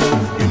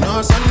 You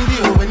know Sunday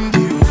or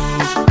Wendy, you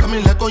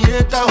coming like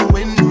Onyeka or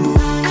Wendo.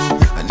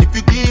 And if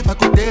you give, I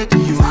could take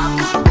you,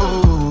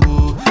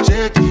 oh,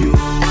 shake you.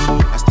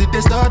 I still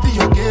they study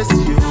your case,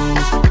 you.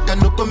 You can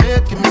no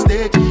make a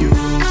mistake, you.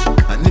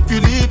 And if you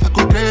leave, I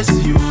could praise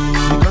you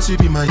because you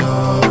be my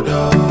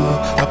order.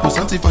 I put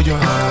something for your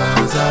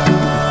hands,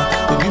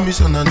 give me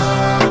some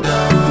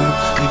another.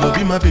 You go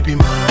be my baby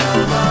mama. I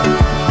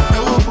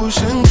will push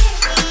and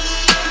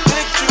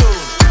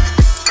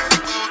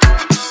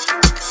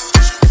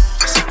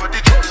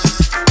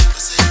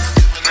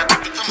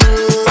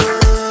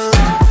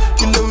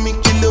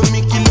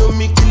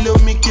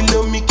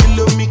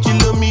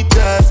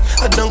kilometers.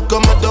 I don't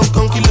come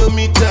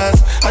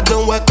kilometers. I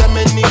don't walk that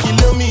many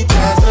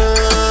kilometers.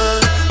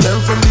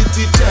 Learn from the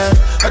teacher.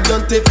 I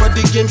don't take for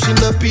the game, she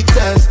no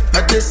pitas.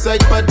 I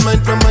decide bad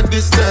mind from a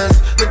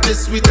distance. Not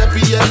this sweet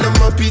happy yellow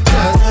my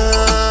pitas.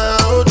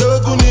 Oh,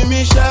 Doguni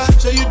Misha,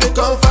 show you the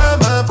confirm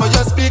for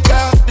your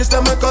speaker. This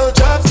time I call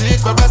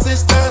chopsticks for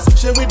assistance.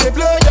 Show we they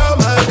blow your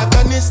mind,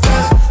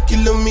 Afghanistan.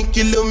 Kilometers.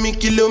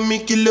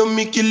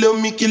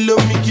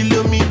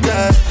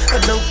 I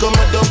don't come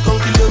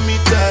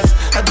kilometers.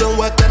 I don't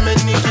walk that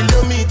many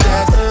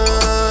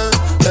kilometers.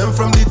 Learn learn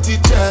from the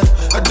teacher.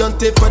 I don't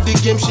take for the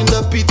game, she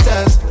no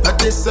pitas. I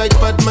decide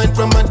bad mind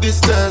from a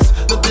distance.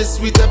 Not this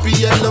sweet, happy,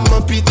 I love my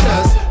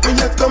pitas. When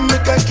you come,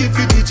 make I give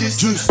you the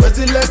gist. When's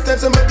the last time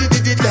somebody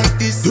did it like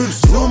this?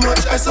 So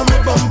much ice on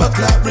my bumper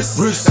clap wrist.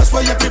 That's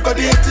why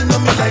everybody hating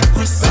on me like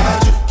Chris.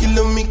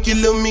 Kilo me,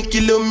 kilo me,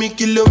 kilo me,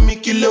 kilo me,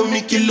 kilo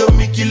me, kilo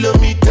me,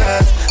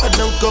 kilometers. I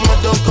don't come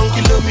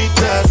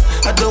kilometers.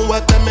 I don't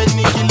walk that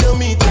many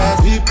kilometers.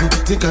 People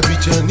think I be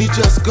Johnny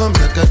just come.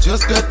 Like I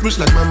just got rich,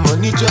 like my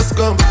money just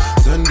come.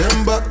 Send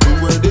them back to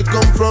where they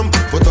come from.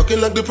 For talking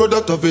like the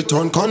product of a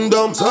torn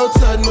condom.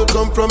 Southside no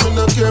come from, me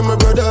no care, my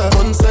brother.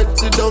 One side,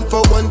 sit down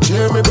for one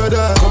chair, my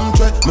brother. Come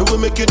try, me will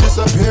make you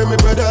disappear, my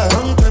brother.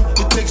 Long time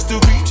it takes to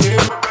reach here,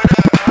 my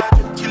brother.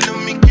 Kilo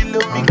me, kilo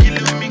me,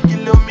 kilo me,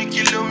 kilo me,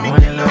 kilo me,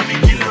 kilo me,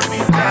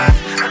 kilometers. I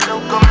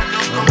don't come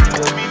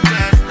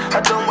kilometers. I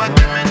don't walk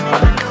that many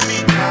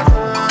kilometers.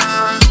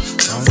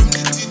 From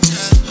the teacher,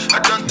 I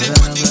don't take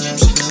for the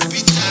game, she don't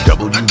beat her.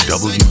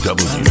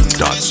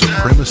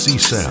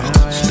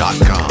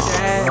 www.supremacysounds.com.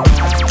 I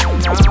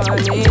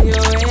need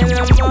you in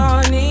the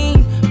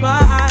morning,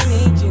 but I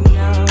need you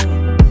now.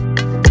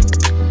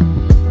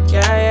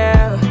 Yeah,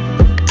 yeah.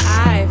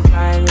 I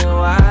find you,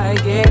 I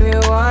give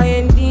you all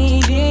you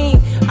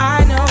needing.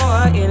 I know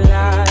what you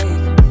like.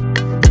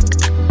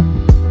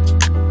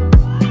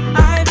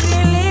 I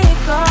feel it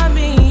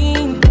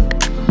coming.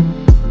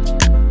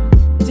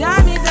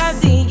 Time is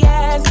of the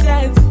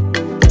essence.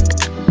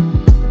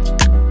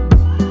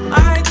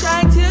 I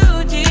try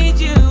to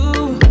teach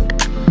you,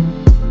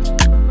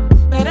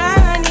 but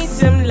I need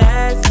some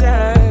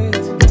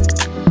lessons.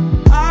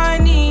 I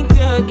need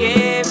to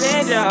give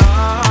it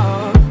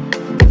all.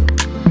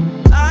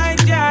 I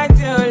try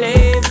to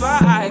live,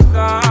 but I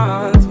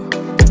can't.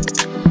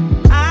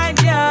 I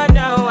don't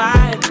know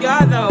why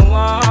you're the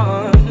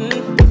one.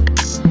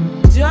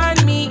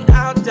 Turn me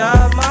out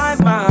of my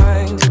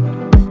mind.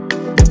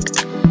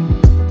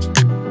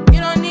 You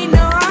don't need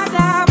no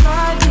other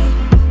body.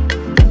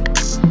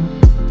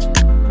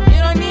 You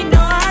don't need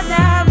no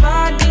other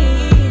body.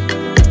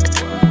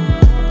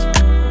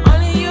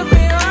 Only you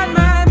feel on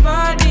my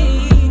body.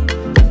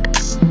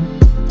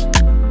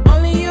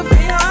 Only you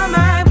feel on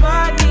my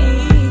body.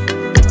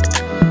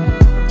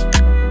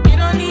 You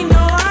don't need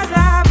no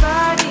other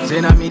body. Say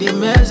now me the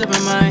mess up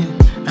your mind,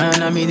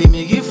 and I me the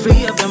make you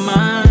free up your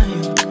mind.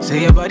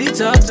 Say your body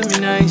talk to me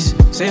nice.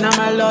 Say now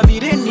my love you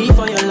didn't need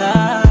for your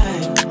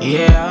life.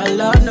 Yeah, our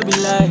love no be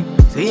lie.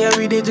 Say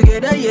every day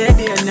together, yeah,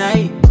 day and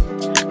night.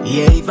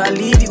 Yeah, if I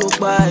leave you go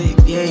by.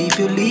 Yeah, if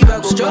you leave I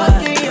go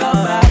stroking by. Your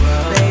body,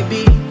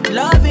 baby,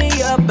 loving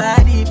your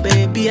body,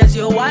 baby, as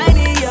you're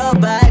whining your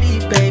body,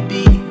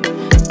 baby.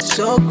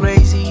 So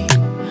crazy,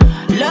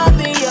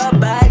 loving your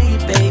body,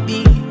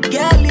 baby.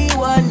 Girl, you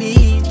want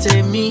need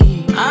to me.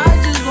 I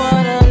just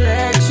wanna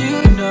let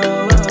you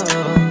know.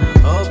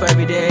 Hope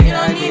every day You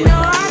don't need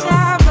no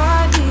other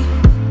body.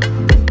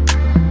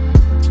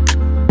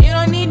 You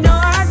don't need no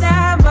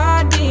other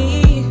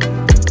body.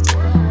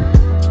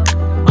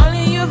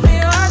 Only you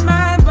feel on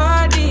my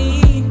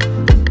body.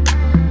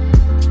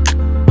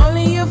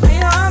 Only you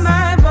feel on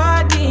my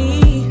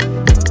body.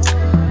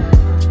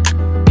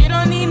 You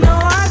don't need no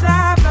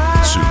other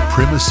body.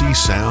 Supremacy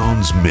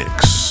Sounds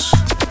Mix.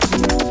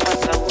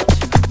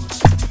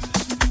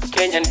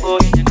 Kenyan boy.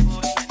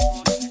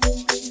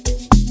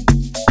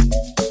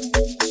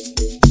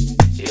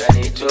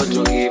 Yanito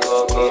to give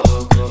up.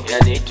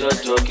 Yanito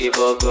to give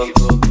up.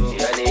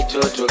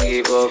 Yanito to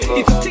give up.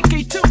 It's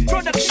TK2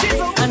 production.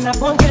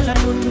 Anabongela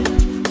nunu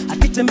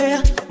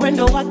akitembea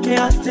mwendo wake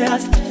aste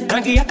aste,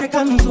 rangi yake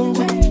kama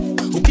mzungu,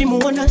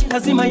 ukimuona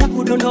lazima ya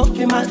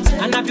kudondoke mate,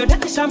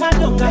 anavyodakisha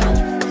madonga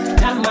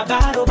na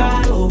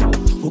mabarobaro,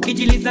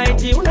 ukijiliza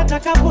eti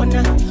unataka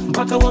pona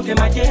mpaka uonge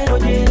majero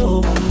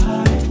jero.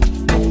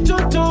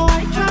 Toto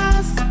high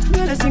class,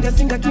 nywele singa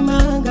singa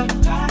kimanga,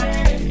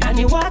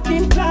 yani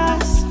working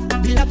class,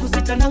 bila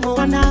kusita nango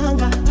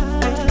wananga.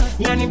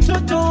 Yani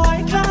mtoto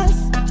high class,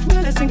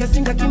 nywele singa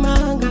singa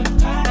kimanga,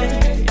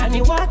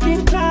 yani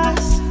working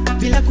class,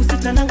 bila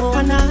kusita nango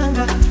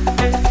wananga.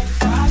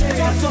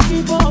 Toto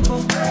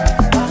kiboko,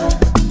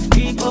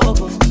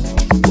 kiboko,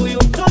 huyu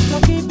mtoto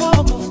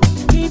kiboko,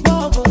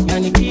 kiboko,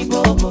 yani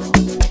kiboko,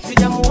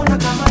 sijamuona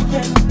kama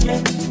ye,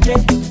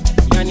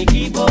 yani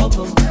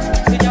kiboko,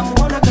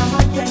 sijamuona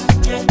kama ye,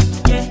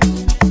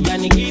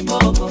 yani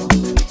kiboko,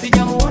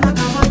 sijamuona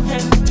kama ye,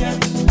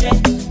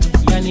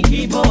 yani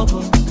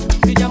kiboko,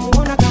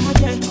 sijamuona kama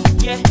ye,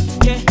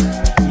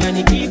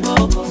 yani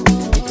kiboko.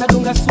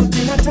 Nitadunga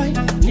suti na tai,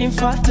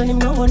 nimfuate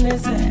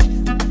nimnongoneze,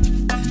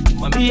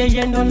 mwambie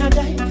yendo na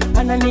dai,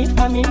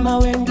 ananipa mima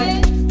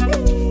wenge.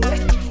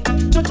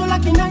 Toto la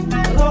kinai,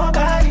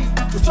 robari,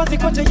 uswazi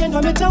kote yendo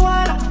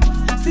ametawala,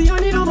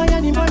 sioni noma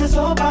yani mbona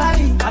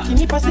sobari,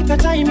 akinipa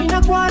sikatai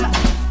mina kwala,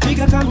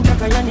 piga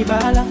kamtaka yani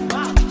bala,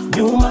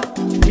 nyuma,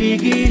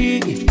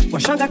 rigirigi,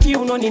 washanga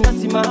kiuno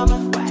ninasimama,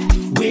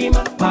 wima,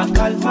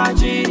 paka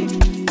alfajiri,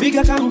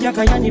 piga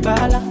kamjaka yani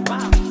bala,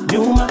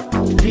 nyuma,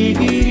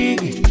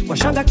 rigirigi,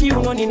 washanga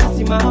kiuno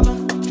ninasimama,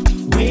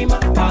 wima,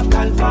 paka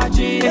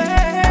alfajiri.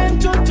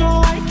 Mtoto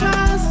haika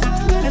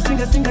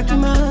singa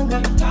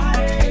kimanga.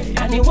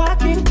 Yani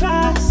working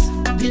class,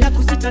 bila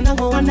kusita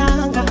nango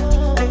wananga.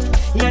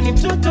 Yani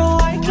mtoto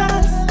high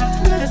class,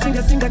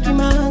 singa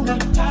kimanga.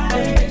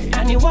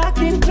 Yani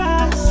working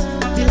class,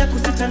 bila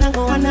kusita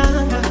nango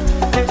wananga.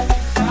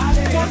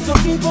 Mtoto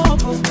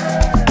kibogo,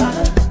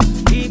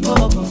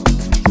 kibogo.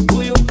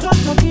 Huyu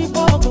mtoto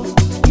kibogo,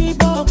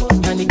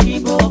 yani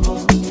kibogo.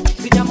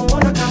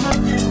 Sijamuona kama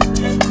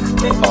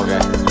okay.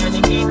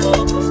 Yani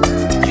kibogo.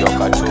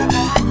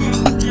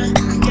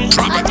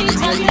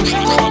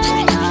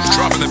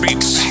 Dropping the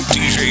beats,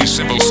 DJ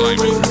Simple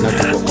Simon.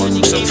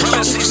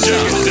 Supremacy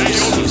Sound.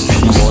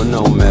 Mbona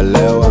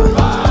umelewa,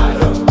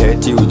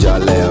 eti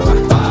ujalewa.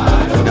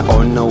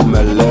 Naona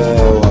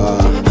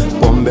umelewa,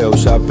 pombe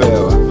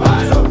ushapewa.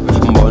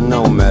 Mbona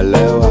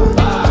umelewa,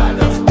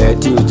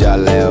 eti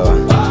ujalewa.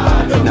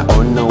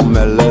 Naona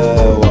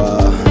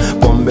umelewa,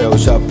 pombe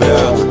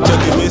ushapewa.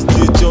 Cheki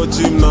misti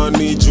chochi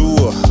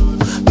mnanijua,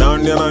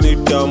 nani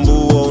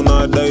ananitambua?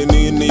 Unadai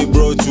nini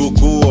bro,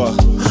 chukua.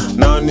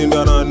 Nani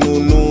ndo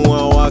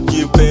ananunua,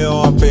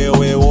 wakipewa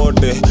pewe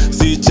wote.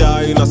 Si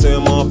chai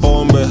nasema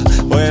pombe,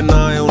 we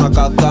naye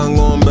unakata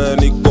ng'ombe.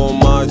 Niko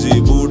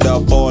maji buda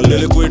pole,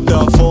 nilikuita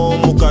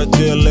form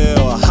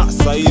ukachelewa.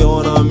 Hasa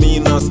iona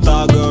mina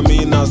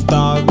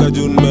staga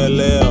juu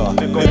nimelewa.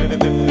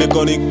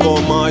 Niko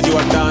maji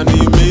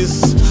watani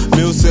miss.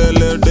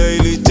 Miusele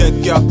daily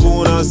check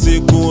hakuna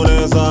siku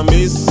neza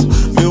miss.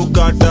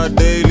 Miukata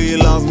daily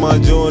lazima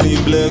Johnny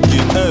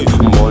Blakey. Hey.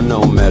 Mbona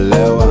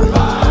umelewa,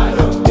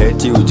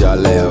 eti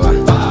ujalewa.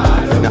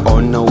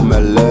 Naona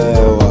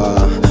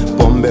umelewa,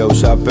 pombe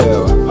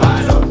ushapewa.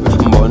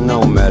 Mbona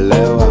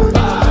umelewa,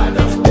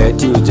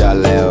 eti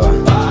ujalewa.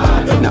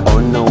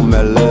 Naona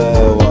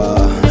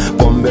umelewa,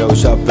 pombe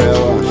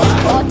ushapewa.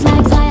 Hot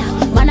like fire,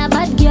 man a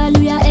bad girl,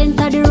 we are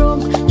enter the room.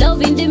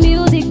 Loving the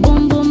music,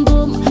 boom boom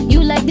boom.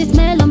 You like the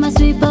smell of my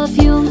sweet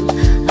perfume.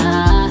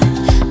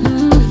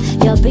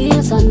 Your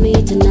bills on me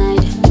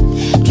tonight,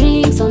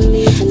 drinks on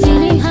me tonight.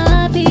 Feeling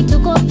happy to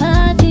go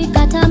party,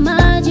 kata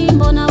maji,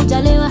 mbona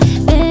ujalewa.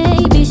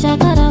 Baby,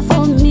 shakara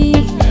for me,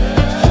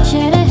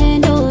 sherehe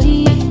ndo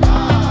hii.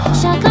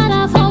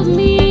 Shakara for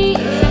me,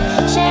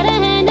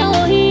 sherehe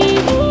ndo hii.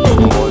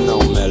 Mbona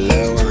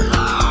umelewa,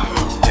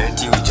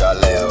 eti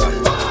ujalewa.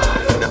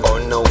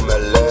 Naona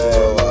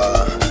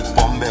umelewa,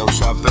 pombe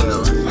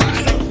ushapewa.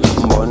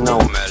 Mbona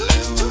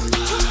umelewa,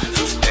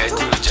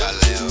 eti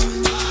ujalewa.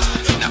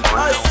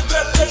 Naona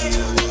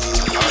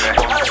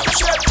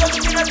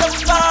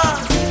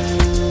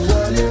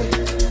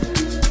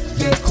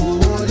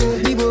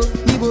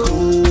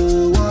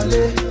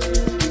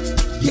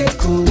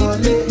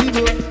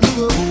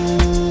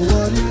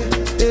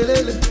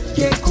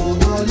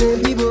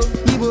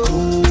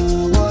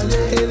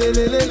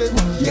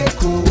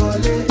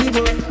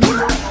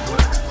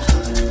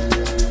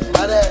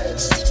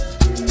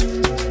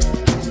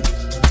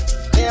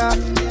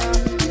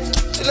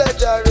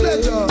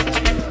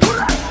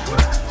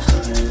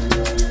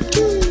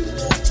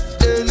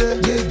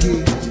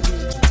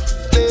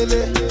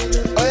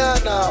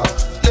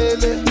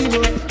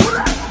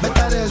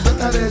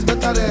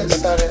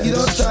You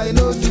don't try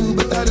no do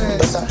better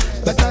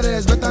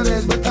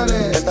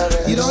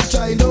You don't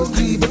try no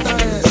greed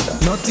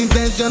better. Not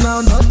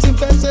intentional, not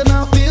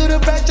impersonal. Feel the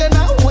pressure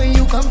now when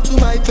you come to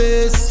my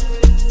face.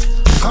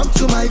 Come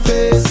to my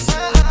face.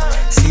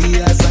 See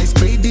as I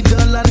spray the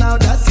dollar now,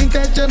 that's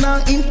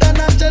intentional,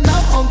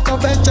 international,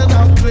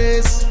 unconventional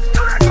grace.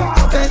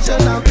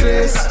 Conventional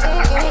grace.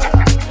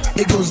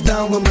 It goes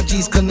down when my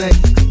G's connect.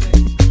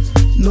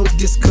 No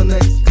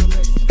disconnect.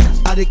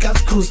 I the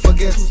catch cruise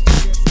forget.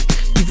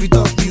 If you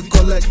talk, you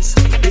collect.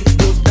 It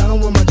goes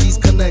down when my G's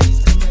connect.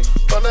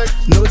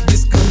 No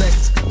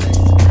disconnect.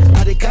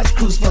 I the catch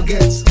cruise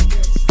forget.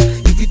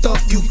 If you talk,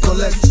 you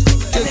collect.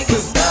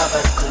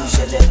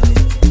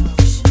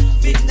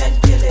 Midnight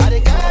killing. I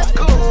got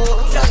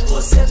cool. Black go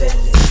 7.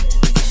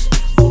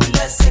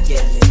 Ula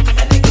segele.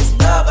 And it is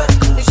never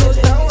cool. It goes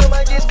down when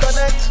my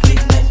disconnect.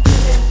 Midnight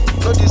killing.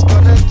 No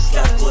disconnect.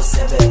 Black go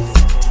 7.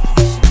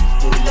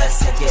 Ula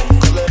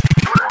segele.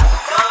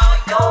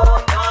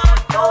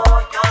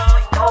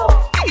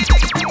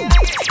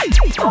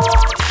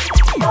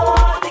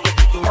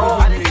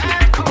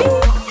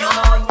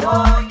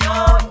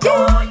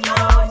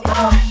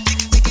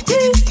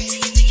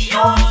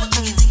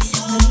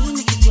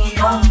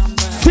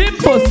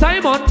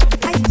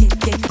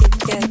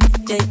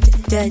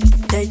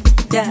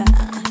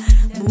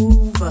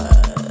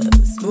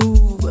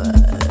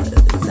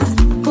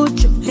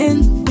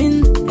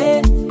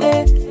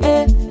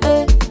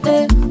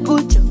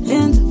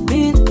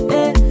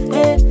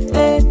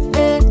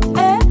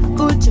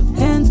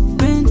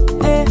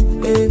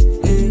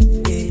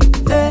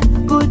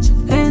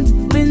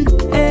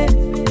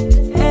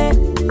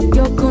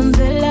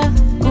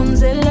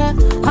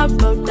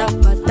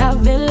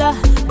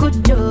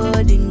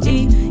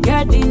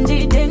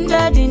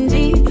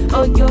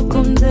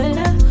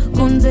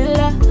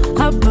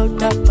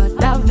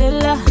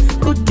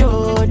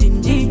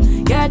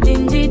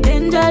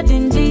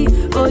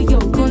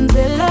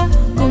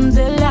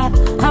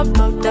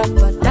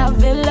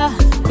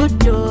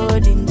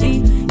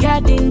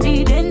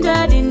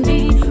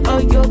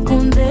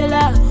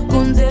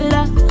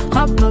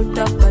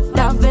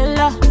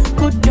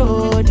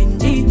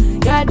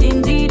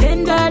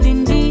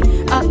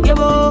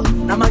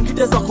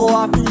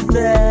 wapi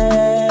ze?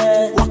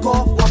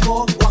 Wako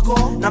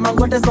na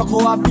mangote wako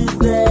wapi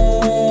ze?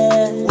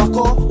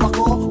 Wako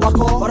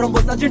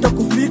warongozaji ndo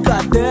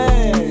kufika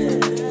de.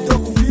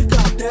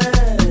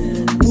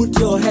 Put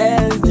your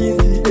hands in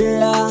the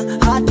air,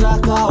 hata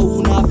ka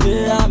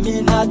unafea.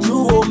 Mina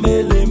jua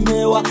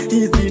umelemewa,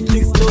 hizi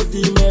tricks ndo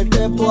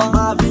zimetepwa.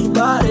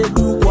 Mavibare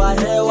tu kwa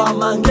hewa,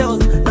 mangeos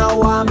na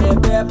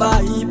wamebeba.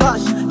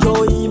 Hibash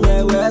jo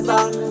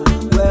imeweza.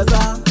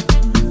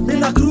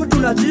 Mina crew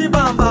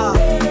tunajibamba,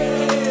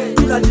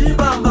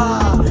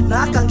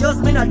 na kangeos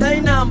mina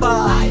dai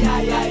namba.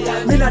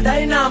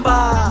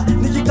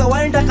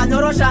 Nikikawaida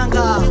kanyoro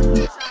shanga,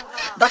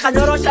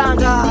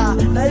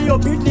 na hiyo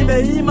beat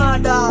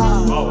nimeimada.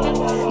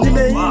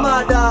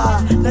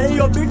 Na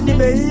hiyo beat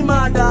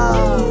nimeimada.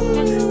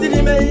 Si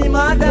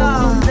nimeimada.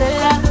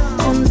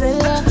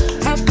 Onzela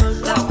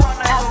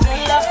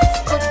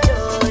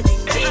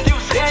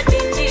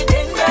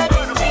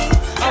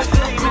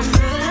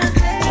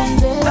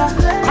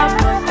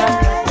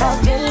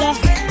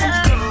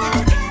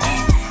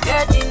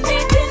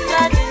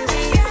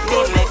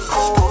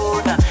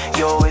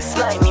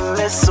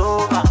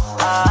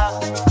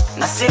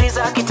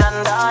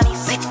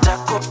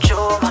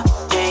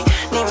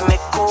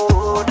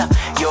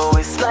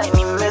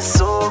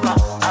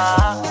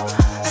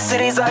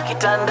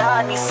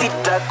kitandani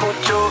sita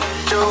kucho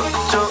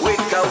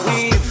weka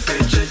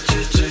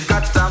weave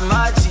kata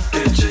maji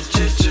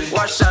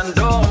washa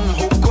ndom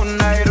huku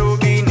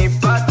Nairobi ni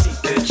party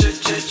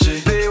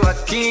pewa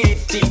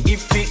kiti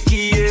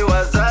ifikie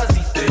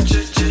wazazi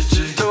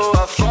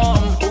toa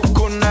form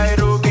huku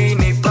Nairobi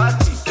ni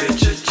party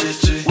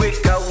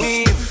weka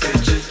weave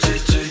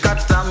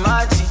kata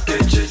maji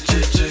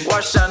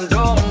washa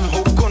ndom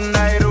huku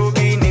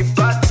Nairobi ni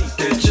party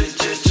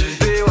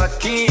pewa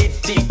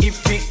kiti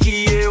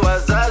ifikie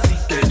wazazi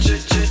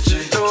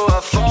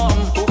toa form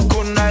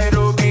huku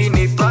Nairobi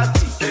ni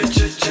party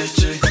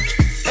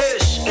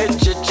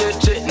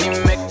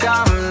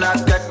nimekam na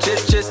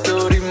kacheche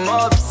story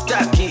mob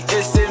staki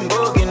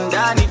esembogi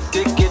ndani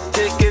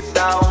teke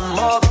tao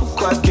mob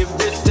kwa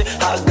kibete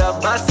haga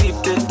basi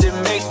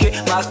tetemeke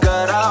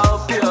makarao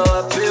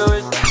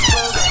pewe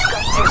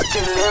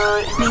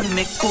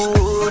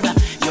nimekuona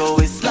yo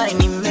waistline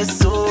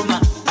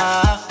nimesoma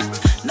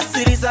na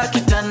siri za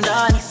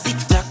kitandani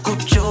sita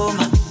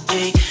kuchoma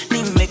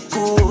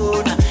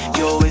nimekuona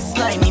yo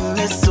waistline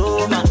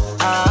nimesoma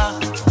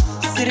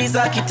siri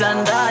za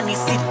kitandani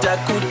sita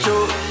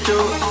kucho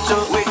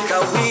weka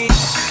weed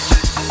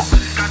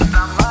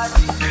kata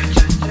maji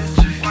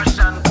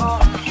washa ndom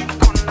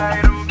huku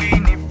Nairobi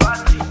ni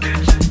party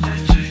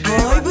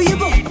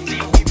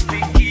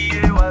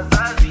ifikie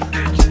wazazi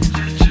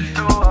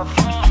toa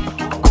form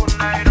huku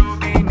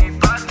Nairobi ni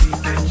party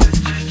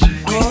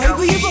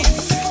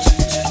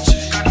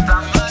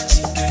kata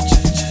maji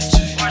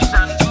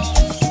washa ndom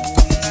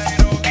huku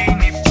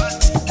Nairobi ni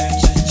party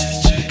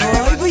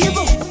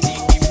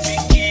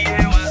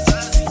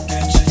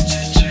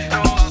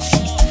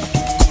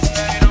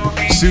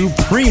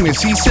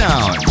Supremacy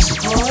Sounds.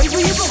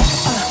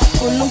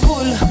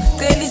 Unkulunkulu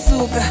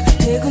kelisuka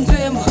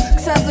ekunzwembo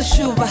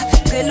kusazoshuba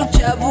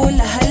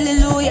kelukujabula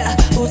haleluya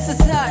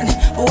usathane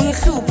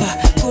ungihlupha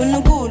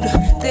unkulunkulu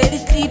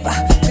keliklipa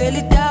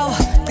kelitawa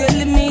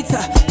kelimitha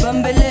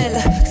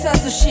bambelela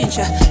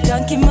kusazoshintsha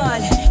danki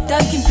imali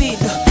danki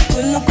impilo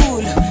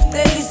unkulunkulu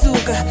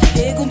kelisuka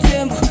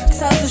ekunzwembo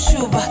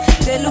kusazoshuba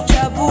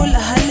kelukujabula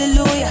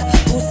haleluya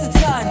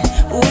usathane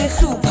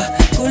ungihlupha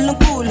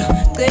unkulunkulu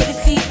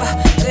keliklipa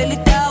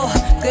kelitawa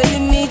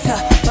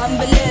kelimitha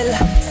bambelela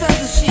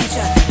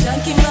sazoshintsha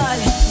danki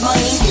imali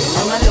manginge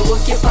ngale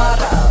woke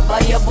para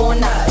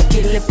bayabona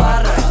kile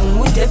para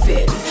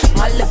ngudeveli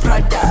male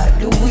Prada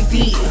Louis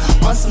V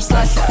on some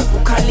slasha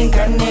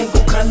ukhalingane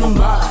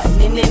ukhaluma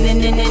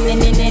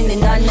ne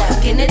nana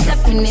keneta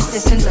pinise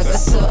senza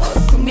gaso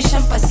kumbisha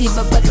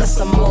mpasiba batla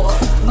samo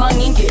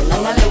manginge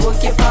ngale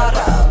woke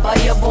para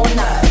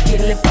bayabona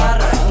kile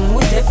para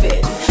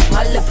ngudeveli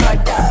male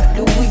Prada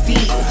Louis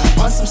V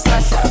on some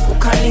slasha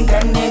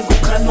ukhalingane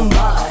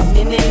ukhaluma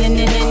ne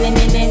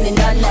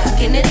nana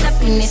keneta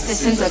pinise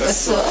senza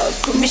gaso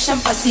kumbisha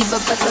mpasiba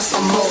batla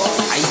samo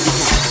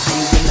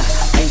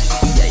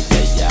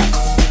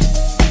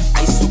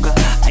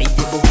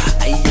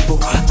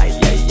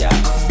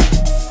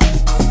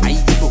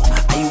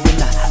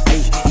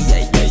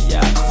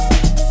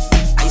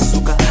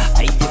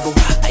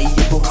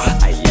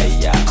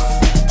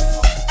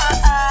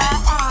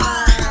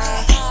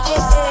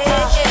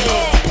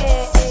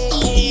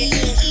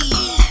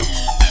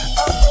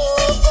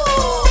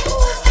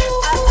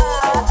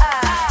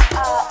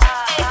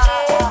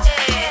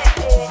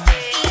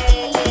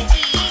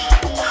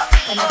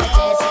Another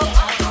day.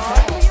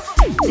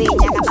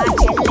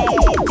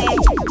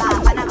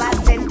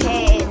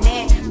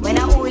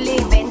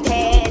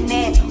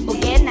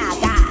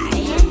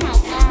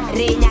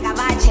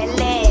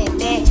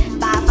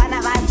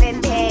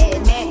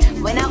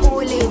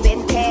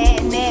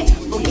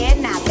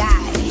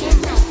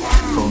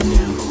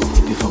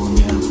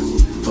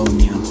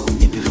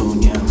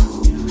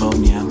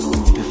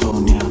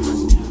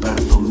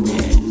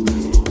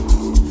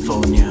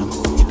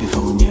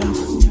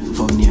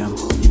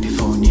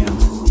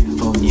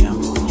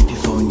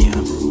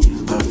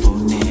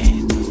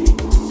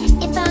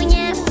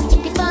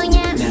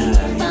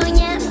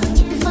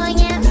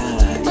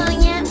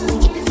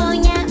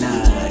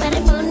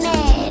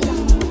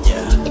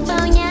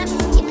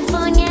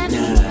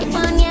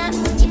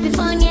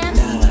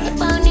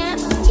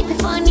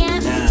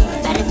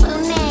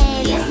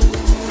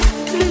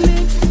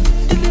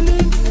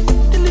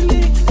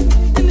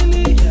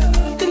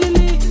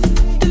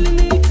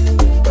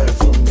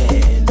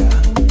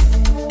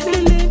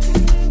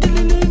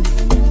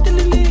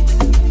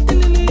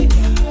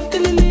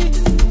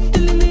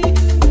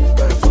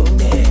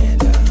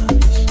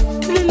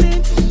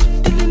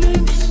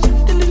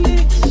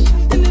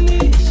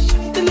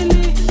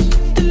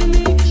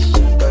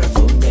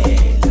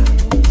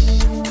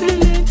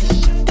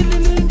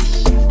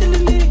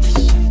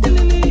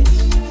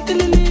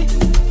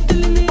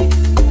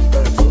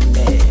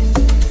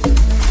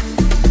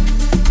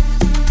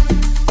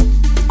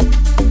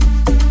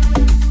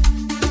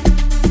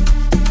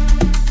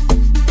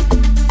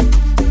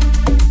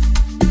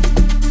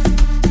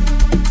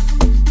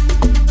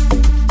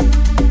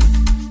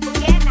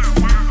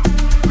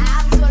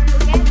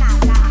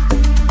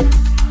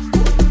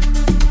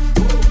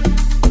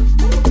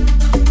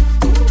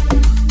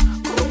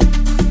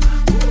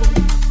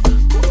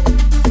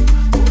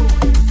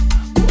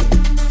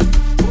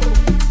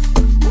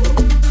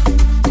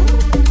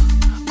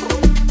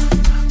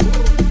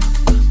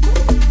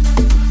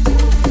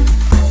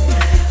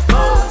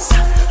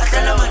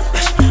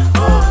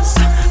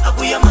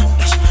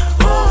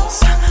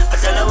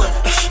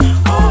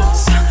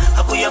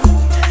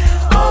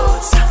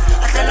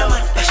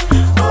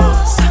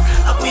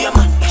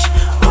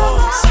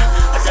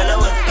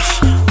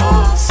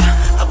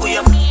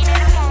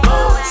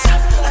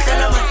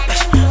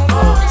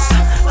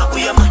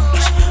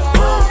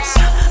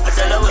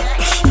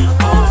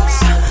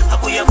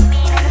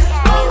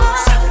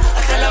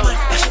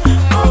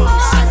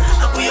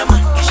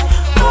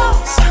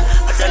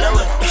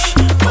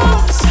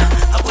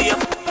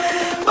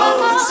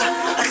 sa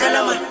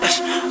adalawan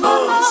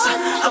oh sa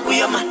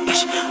abuyaman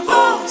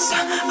oh sa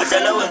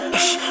adalawan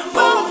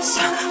oh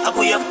sa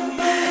abuyam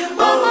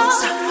oh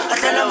sa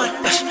adalawan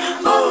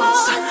oh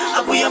sa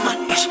abuyaman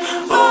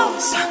oh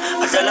sa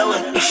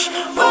adalawan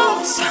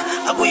oh sa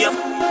abuyam.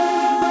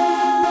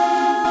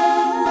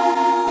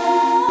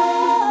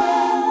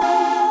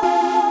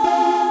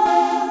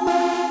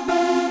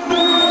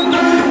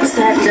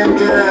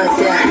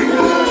 Satandosa,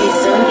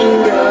 Kison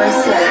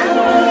Indosa,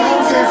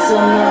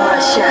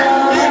 Sasonosha,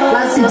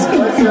 Masos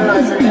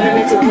Potos,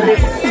 Utalaniture,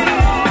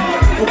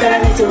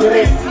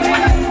 Utalaniture,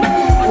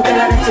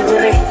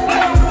 Utalaniture,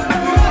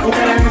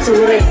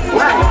 Utalaniture,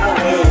 wow,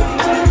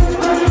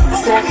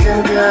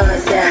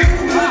 Satandosa,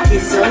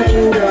 Kison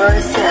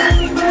Indosa,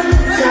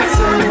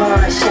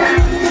 Sasonosha,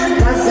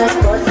 Masos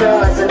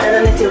Potos,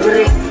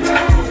 Utalaniture,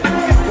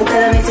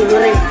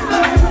 Utalaniture,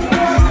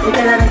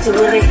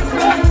 Utalaniture.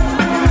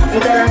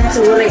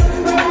 Utalaniture,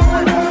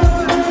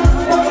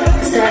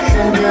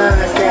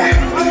 Satandosa,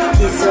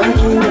 Kison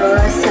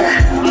Indosa,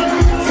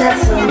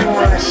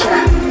 Sasonosha,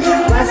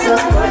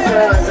 Masos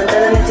Potos,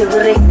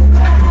 Utalaniture,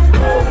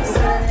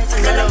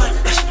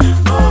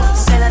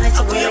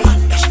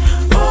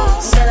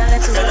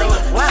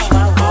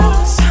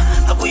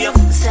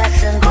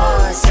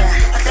 Satandosa,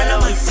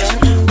 Kison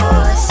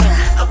Indosa,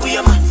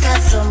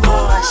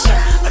 Sasonosha,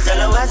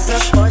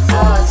 Masos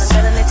Potos,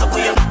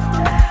 Utalaniture.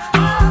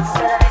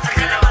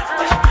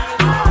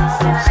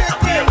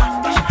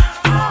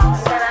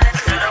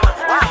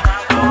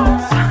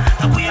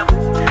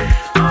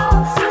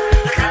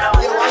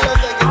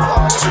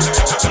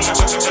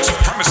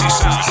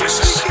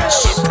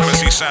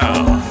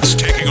 Sounds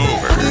taking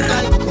over.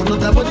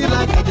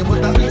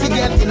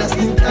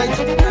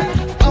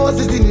 I was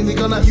sitting in the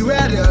corner, you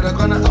were the other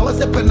corner. I was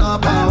stepping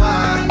up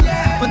power.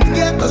 But to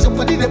get cause your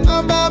body the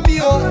pamba me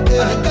oh.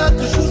 I got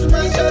to shoot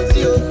my shots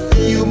yo.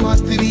 You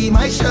must be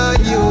my shot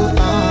yo.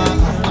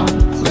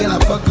 Girl I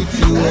fuck with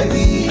you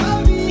heavy.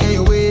 Yeah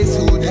your way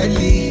so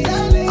deadly.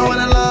 I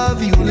wanna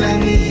love you let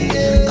me.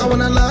 I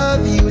wanna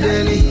love you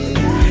daily.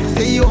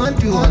 Say you want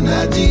to on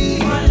that G.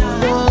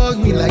 Hug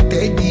me like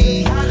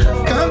daddy.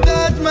 Come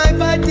touch my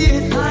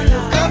body.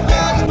 Come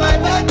touch my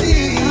body.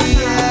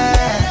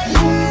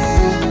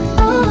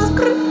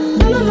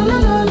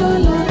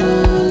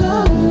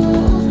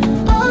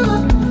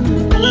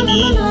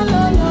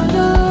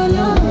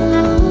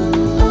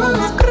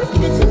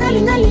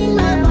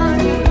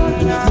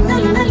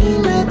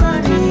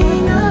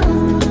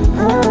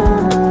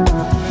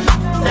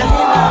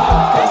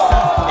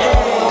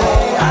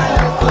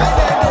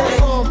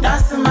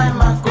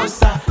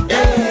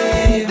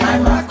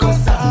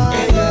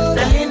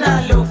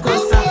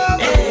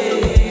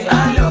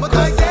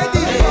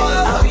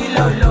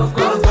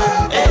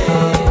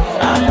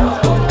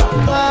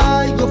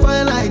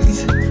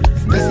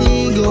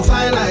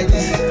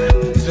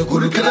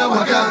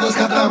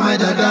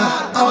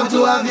 I want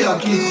to have your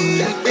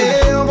kiss.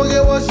 Hey, I'm gonna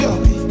get what's your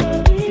beat.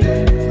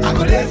 I'm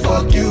gonna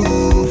fuck you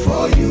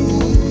for you.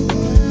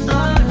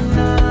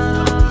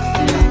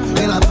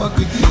 Then I fuck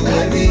with you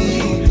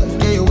heavy.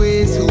 Get your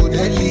way so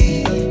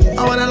deadly.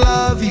 I wanna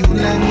love you,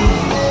 let me.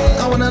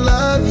 I wanna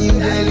love you,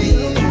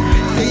 daily.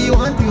 Say you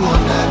want me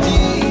on that G.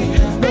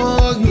 Don't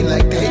hug me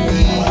like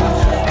daddy.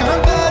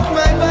 Come touch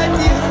my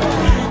body.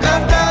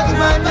 Come touch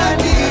my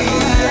body.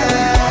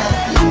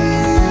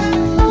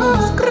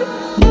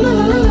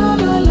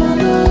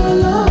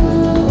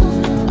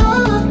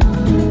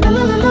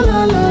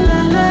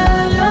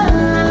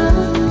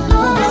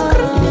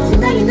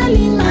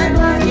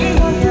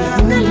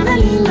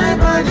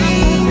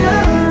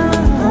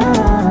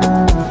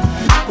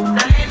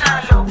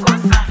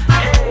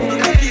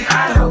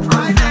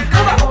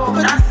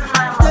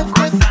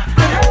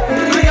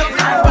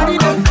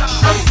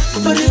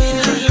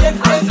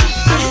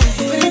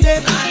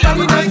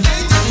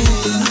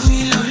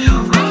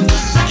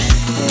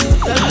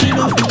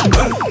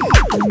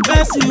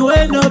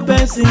 No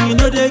person, you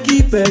know they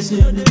keep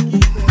person.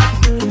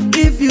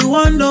 If you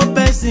want no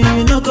person,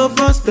 you know go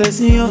first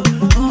person. Yo.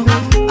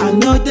 I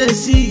know they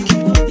sick,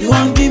 you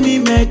won't give me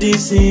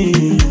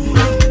medicine.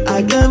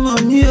 I get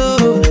money,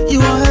 oh, you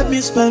won't help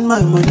me spend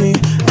my money.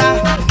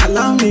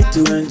 Allow me to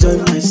enjoy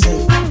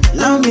myself.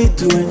 Allow me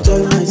to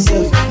enjoy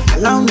myself.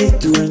 Allow me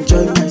to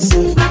enjoy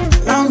myself.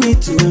 Allow me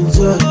to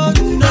enjoy.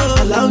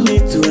 Allow me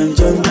to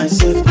enjoy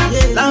myself.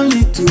 Allow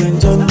me to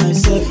enjoy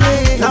myself.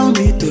 Allow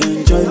me to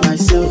enjoy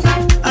myself.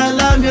 I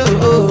love you,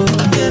 oh,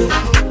 yeah.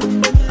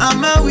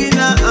 I'm a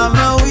winner, I'm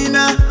a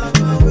winner.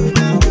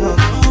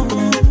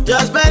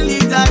 Just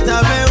believe that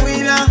I'm a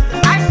winner.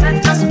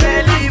 Just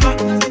believe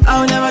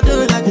I'll never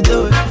do it like you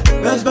do it.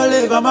 Just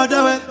believe I'ma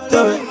do it,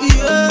 do it.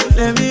 Yeah,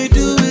 let me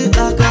do it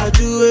like I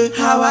do it,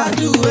 how I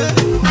do it.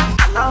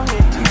 Allow me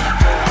to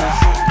enjoy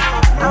myself.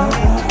 Allow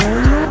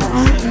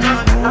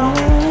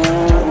me to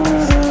enjoy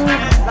myself.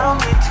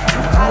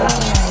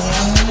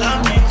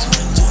 Allow me to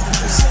enjoy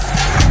myself.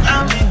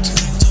 Allow me to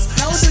enjoy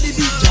myself.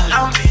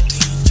 Allow me to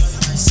enjoy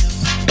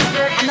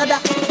myself. Another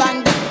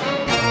band.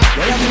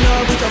 Girl, I'm in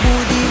love with your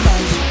booty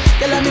bounce.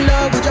 Girl, I'm in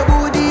love with your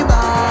booty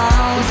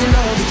bounce. In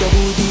love with your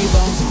booty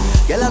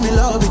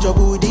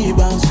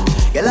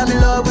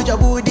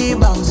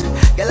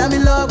Girl, I'm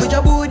in love with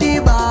your booty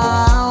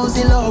bounce.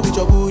 In love with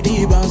your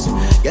booty bounce.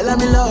 Girl,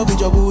 I'm in love with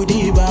your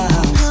booty bounce.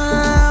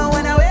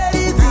 When I wear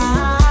it,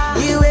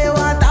 you weigh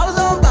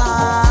 1,000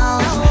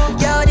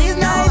 pounds. Girl, this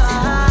night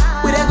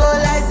we dey go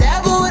like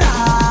 7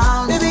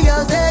 rounds. Baby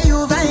girl, say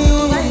you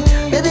fine.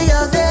 Baby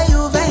girl, say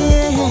you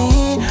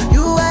fine.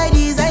 You are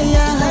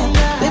desire.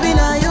 Baby,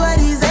 now you are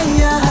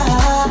desire.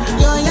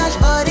 Your yash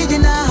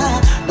original.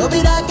 No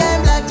be that kind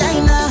Black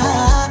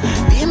China.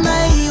 Be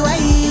my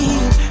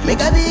wife.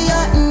 Make I be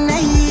your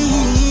night.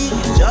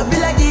 Just be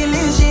like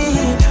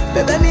delicious.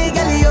 Baby, me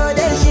girl, you're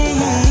the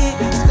shit.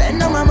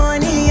 Spend all my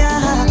money,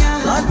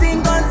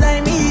 nothing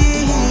concern me.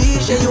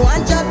 Say you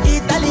want chop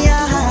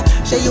Italian.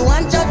 Say you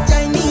want chop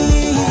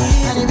Chinese.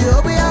 And if you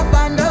open up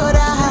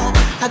Pandora,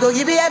 I go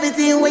give you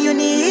everything what you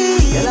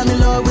need. Girl, I'm in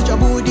love with your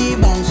booty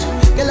bounce.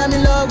 Girl, I'm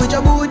in love with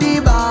your booty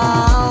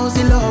bounce.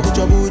 In love with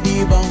your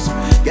booty bounce.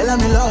 Girl, I'm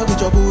in love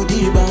with your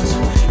booty bounce.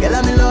 Girl,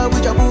 I'm in love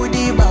with your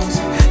booty bounce.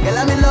 Girl,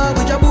 I'm in love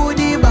with your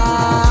booty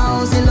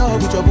bounce. In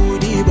love with your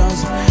booty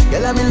bounce.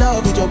 Girl, I'm in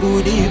love with your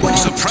booty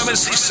bounce.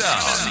 Supremacy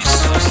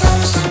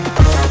Sound.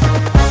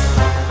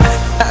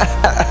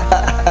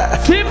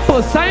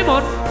 Simple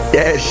Simon.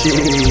 Yeah,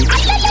 she.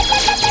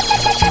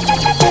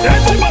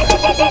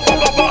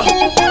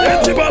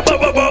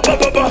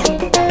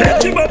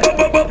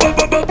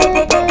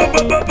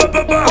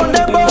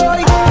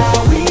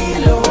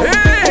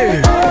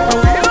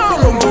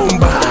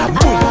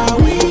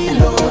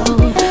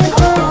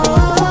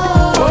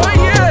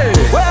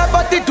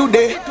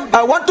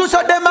 I want to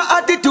show them my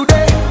attitude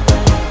today.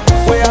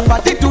 We are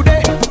party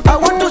today. I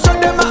want to show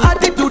them my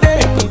attitude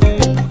today.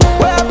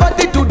 We are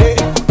party today.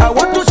 I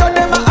want to show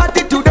them my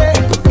attitude today.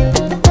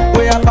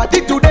 We are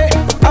party today.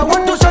 I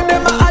want to show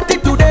them my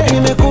attitude today.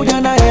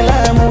 Nimekuja na hela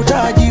ya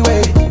mutaji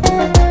we.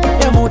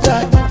 Ya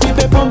mutaji.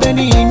 Nipe pombe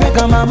ninywe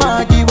kama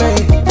maji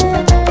we.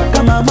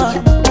 Kama maji.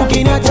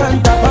 Ukiniacha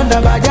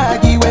nitapanda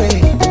bajaji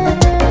we.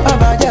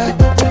 Bajaji.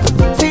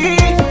 See,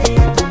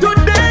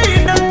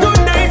 today, not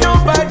today,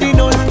 nobody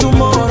knows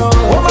tomorrow.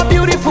 Oh my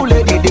beautiful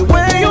lady, the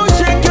way you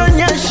shake your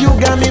nyash, you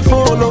got me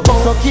follow.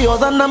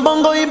 Sokioza na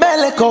mbongo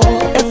ibeleko,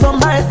 eso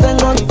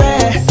maesengo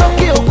nte.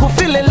 Sokio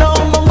kufile lo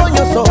mbongo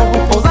nyoso,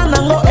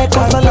 ozana ngo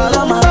eko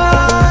salalama.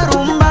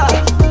 Rumba,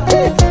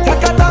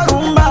 takata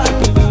rumba,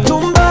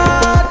 tumba,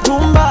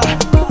 tumba.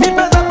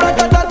 Nipeza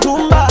prakata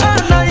tumba,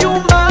 na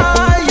yumba,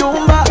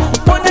 yumba.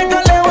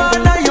 Ponekalewa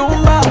na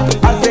yumba.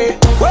 I say,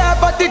 we are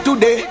party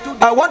today.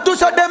 I want to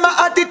show them my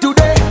attitude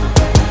today.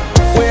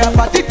 We are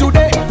party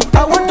today.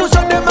 I want to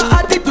show them my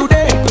attitude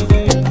today.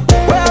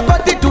 We are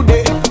party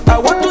today. I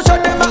want to show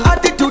them my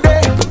attitude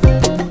today.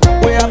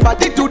 We are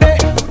party today.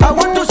 I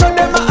want to show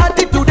them my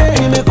attitude today.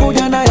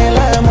 Nimekuja na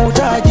hela ya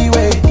mutaji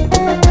we.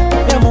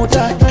 Ya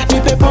mutaji.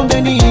 Nipe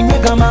pombe ninywe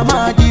kama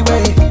maji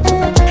we.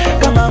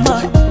 Kama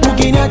maji.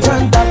 Ukiniacha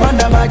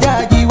nitapanda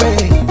bajaji we.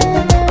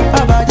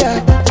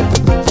 Bajaji.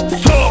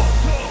 So,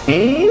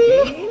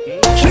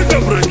 shake a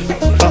break.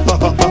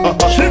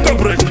 Shake a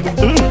break.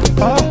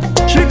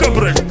 Shake a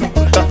break.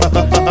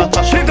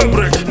 Shake a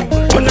break.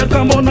 When you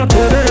come on a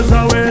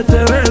Teresa way,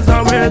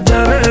 Teresa way,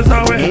 Teresa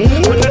way.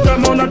 When you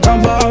come on a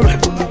Tambawe,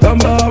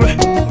 Tambawe,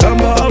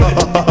 Tambawe.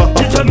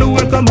 Teacher do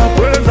we come up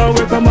with a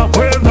way, come up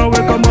with a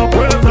way, come up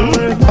with a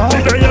way.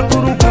 Teacher ya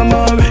kuru come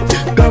away,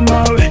 come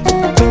away,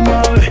 come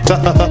away.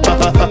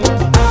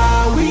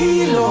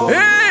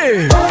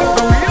 Hey!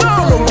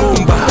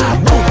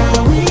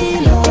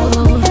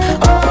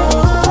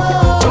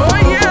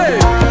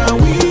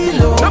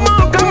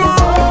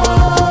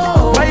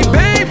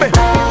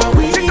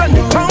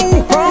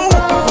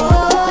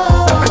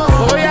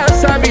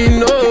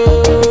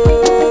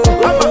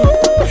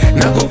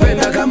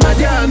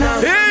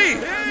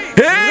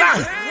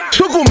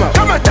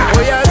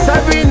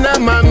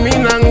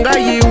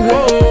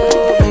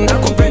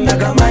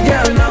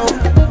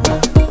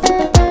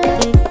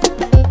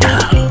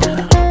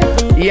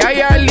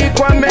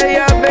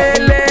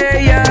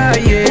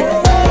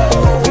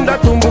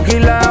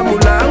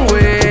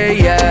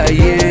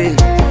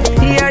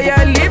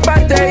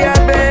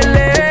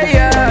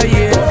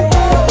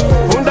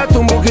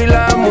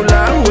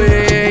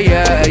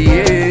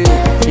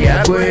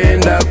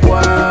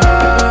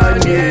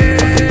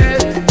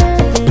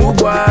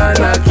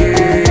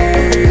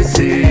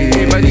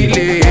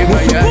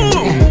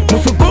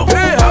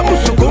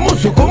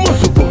 Musuku,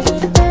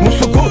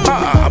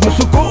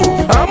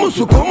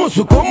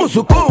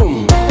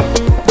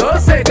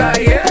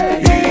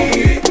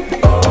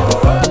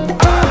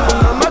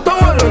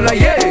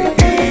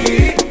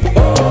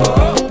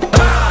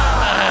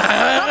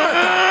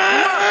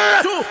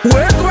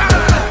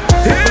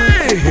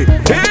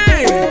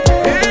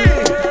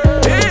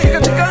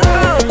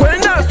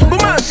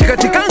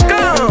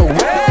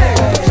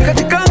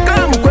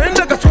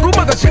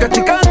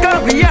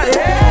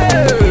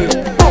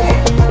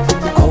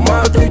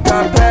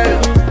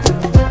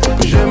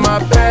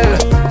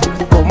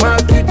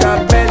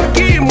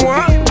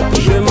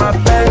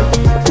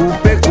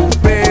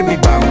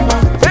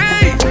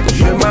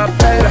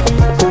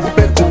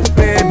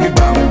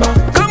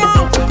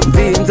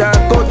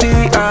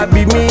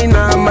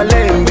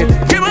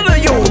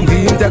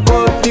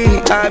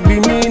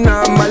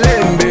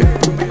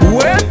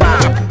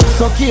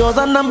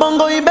 Ozana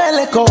bongo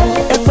ibeleko,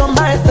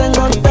 esomba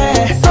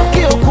esengonte.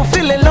 Soki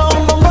okufile lo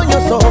bongo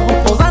nyoso,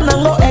 Ozana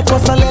ngo eko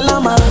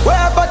salelama. We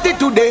are party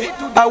today,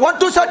 I want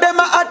to show them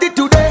my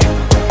attitude.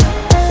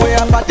 We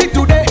are party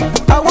today,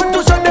 I want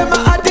to show them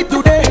my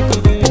attitude.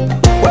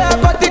 We are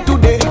party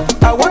today,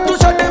 I want to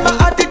show them my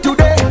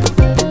attitude.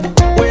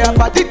 We are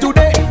party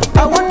today,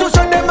 I want to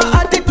show them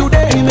my attitude.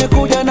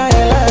 Nimekuja na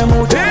hela ya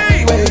muda.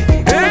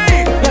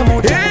 Ya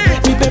muda.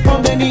 Nipe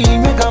pombe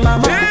ninywe kama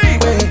mama.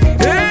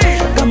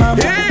 Kama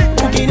mama.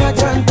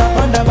 Ukiniacha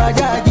nitapanda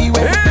bajaji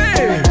we.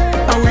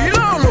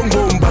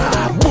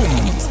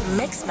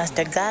 Mix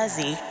Master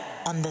Gazi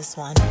on this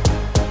one.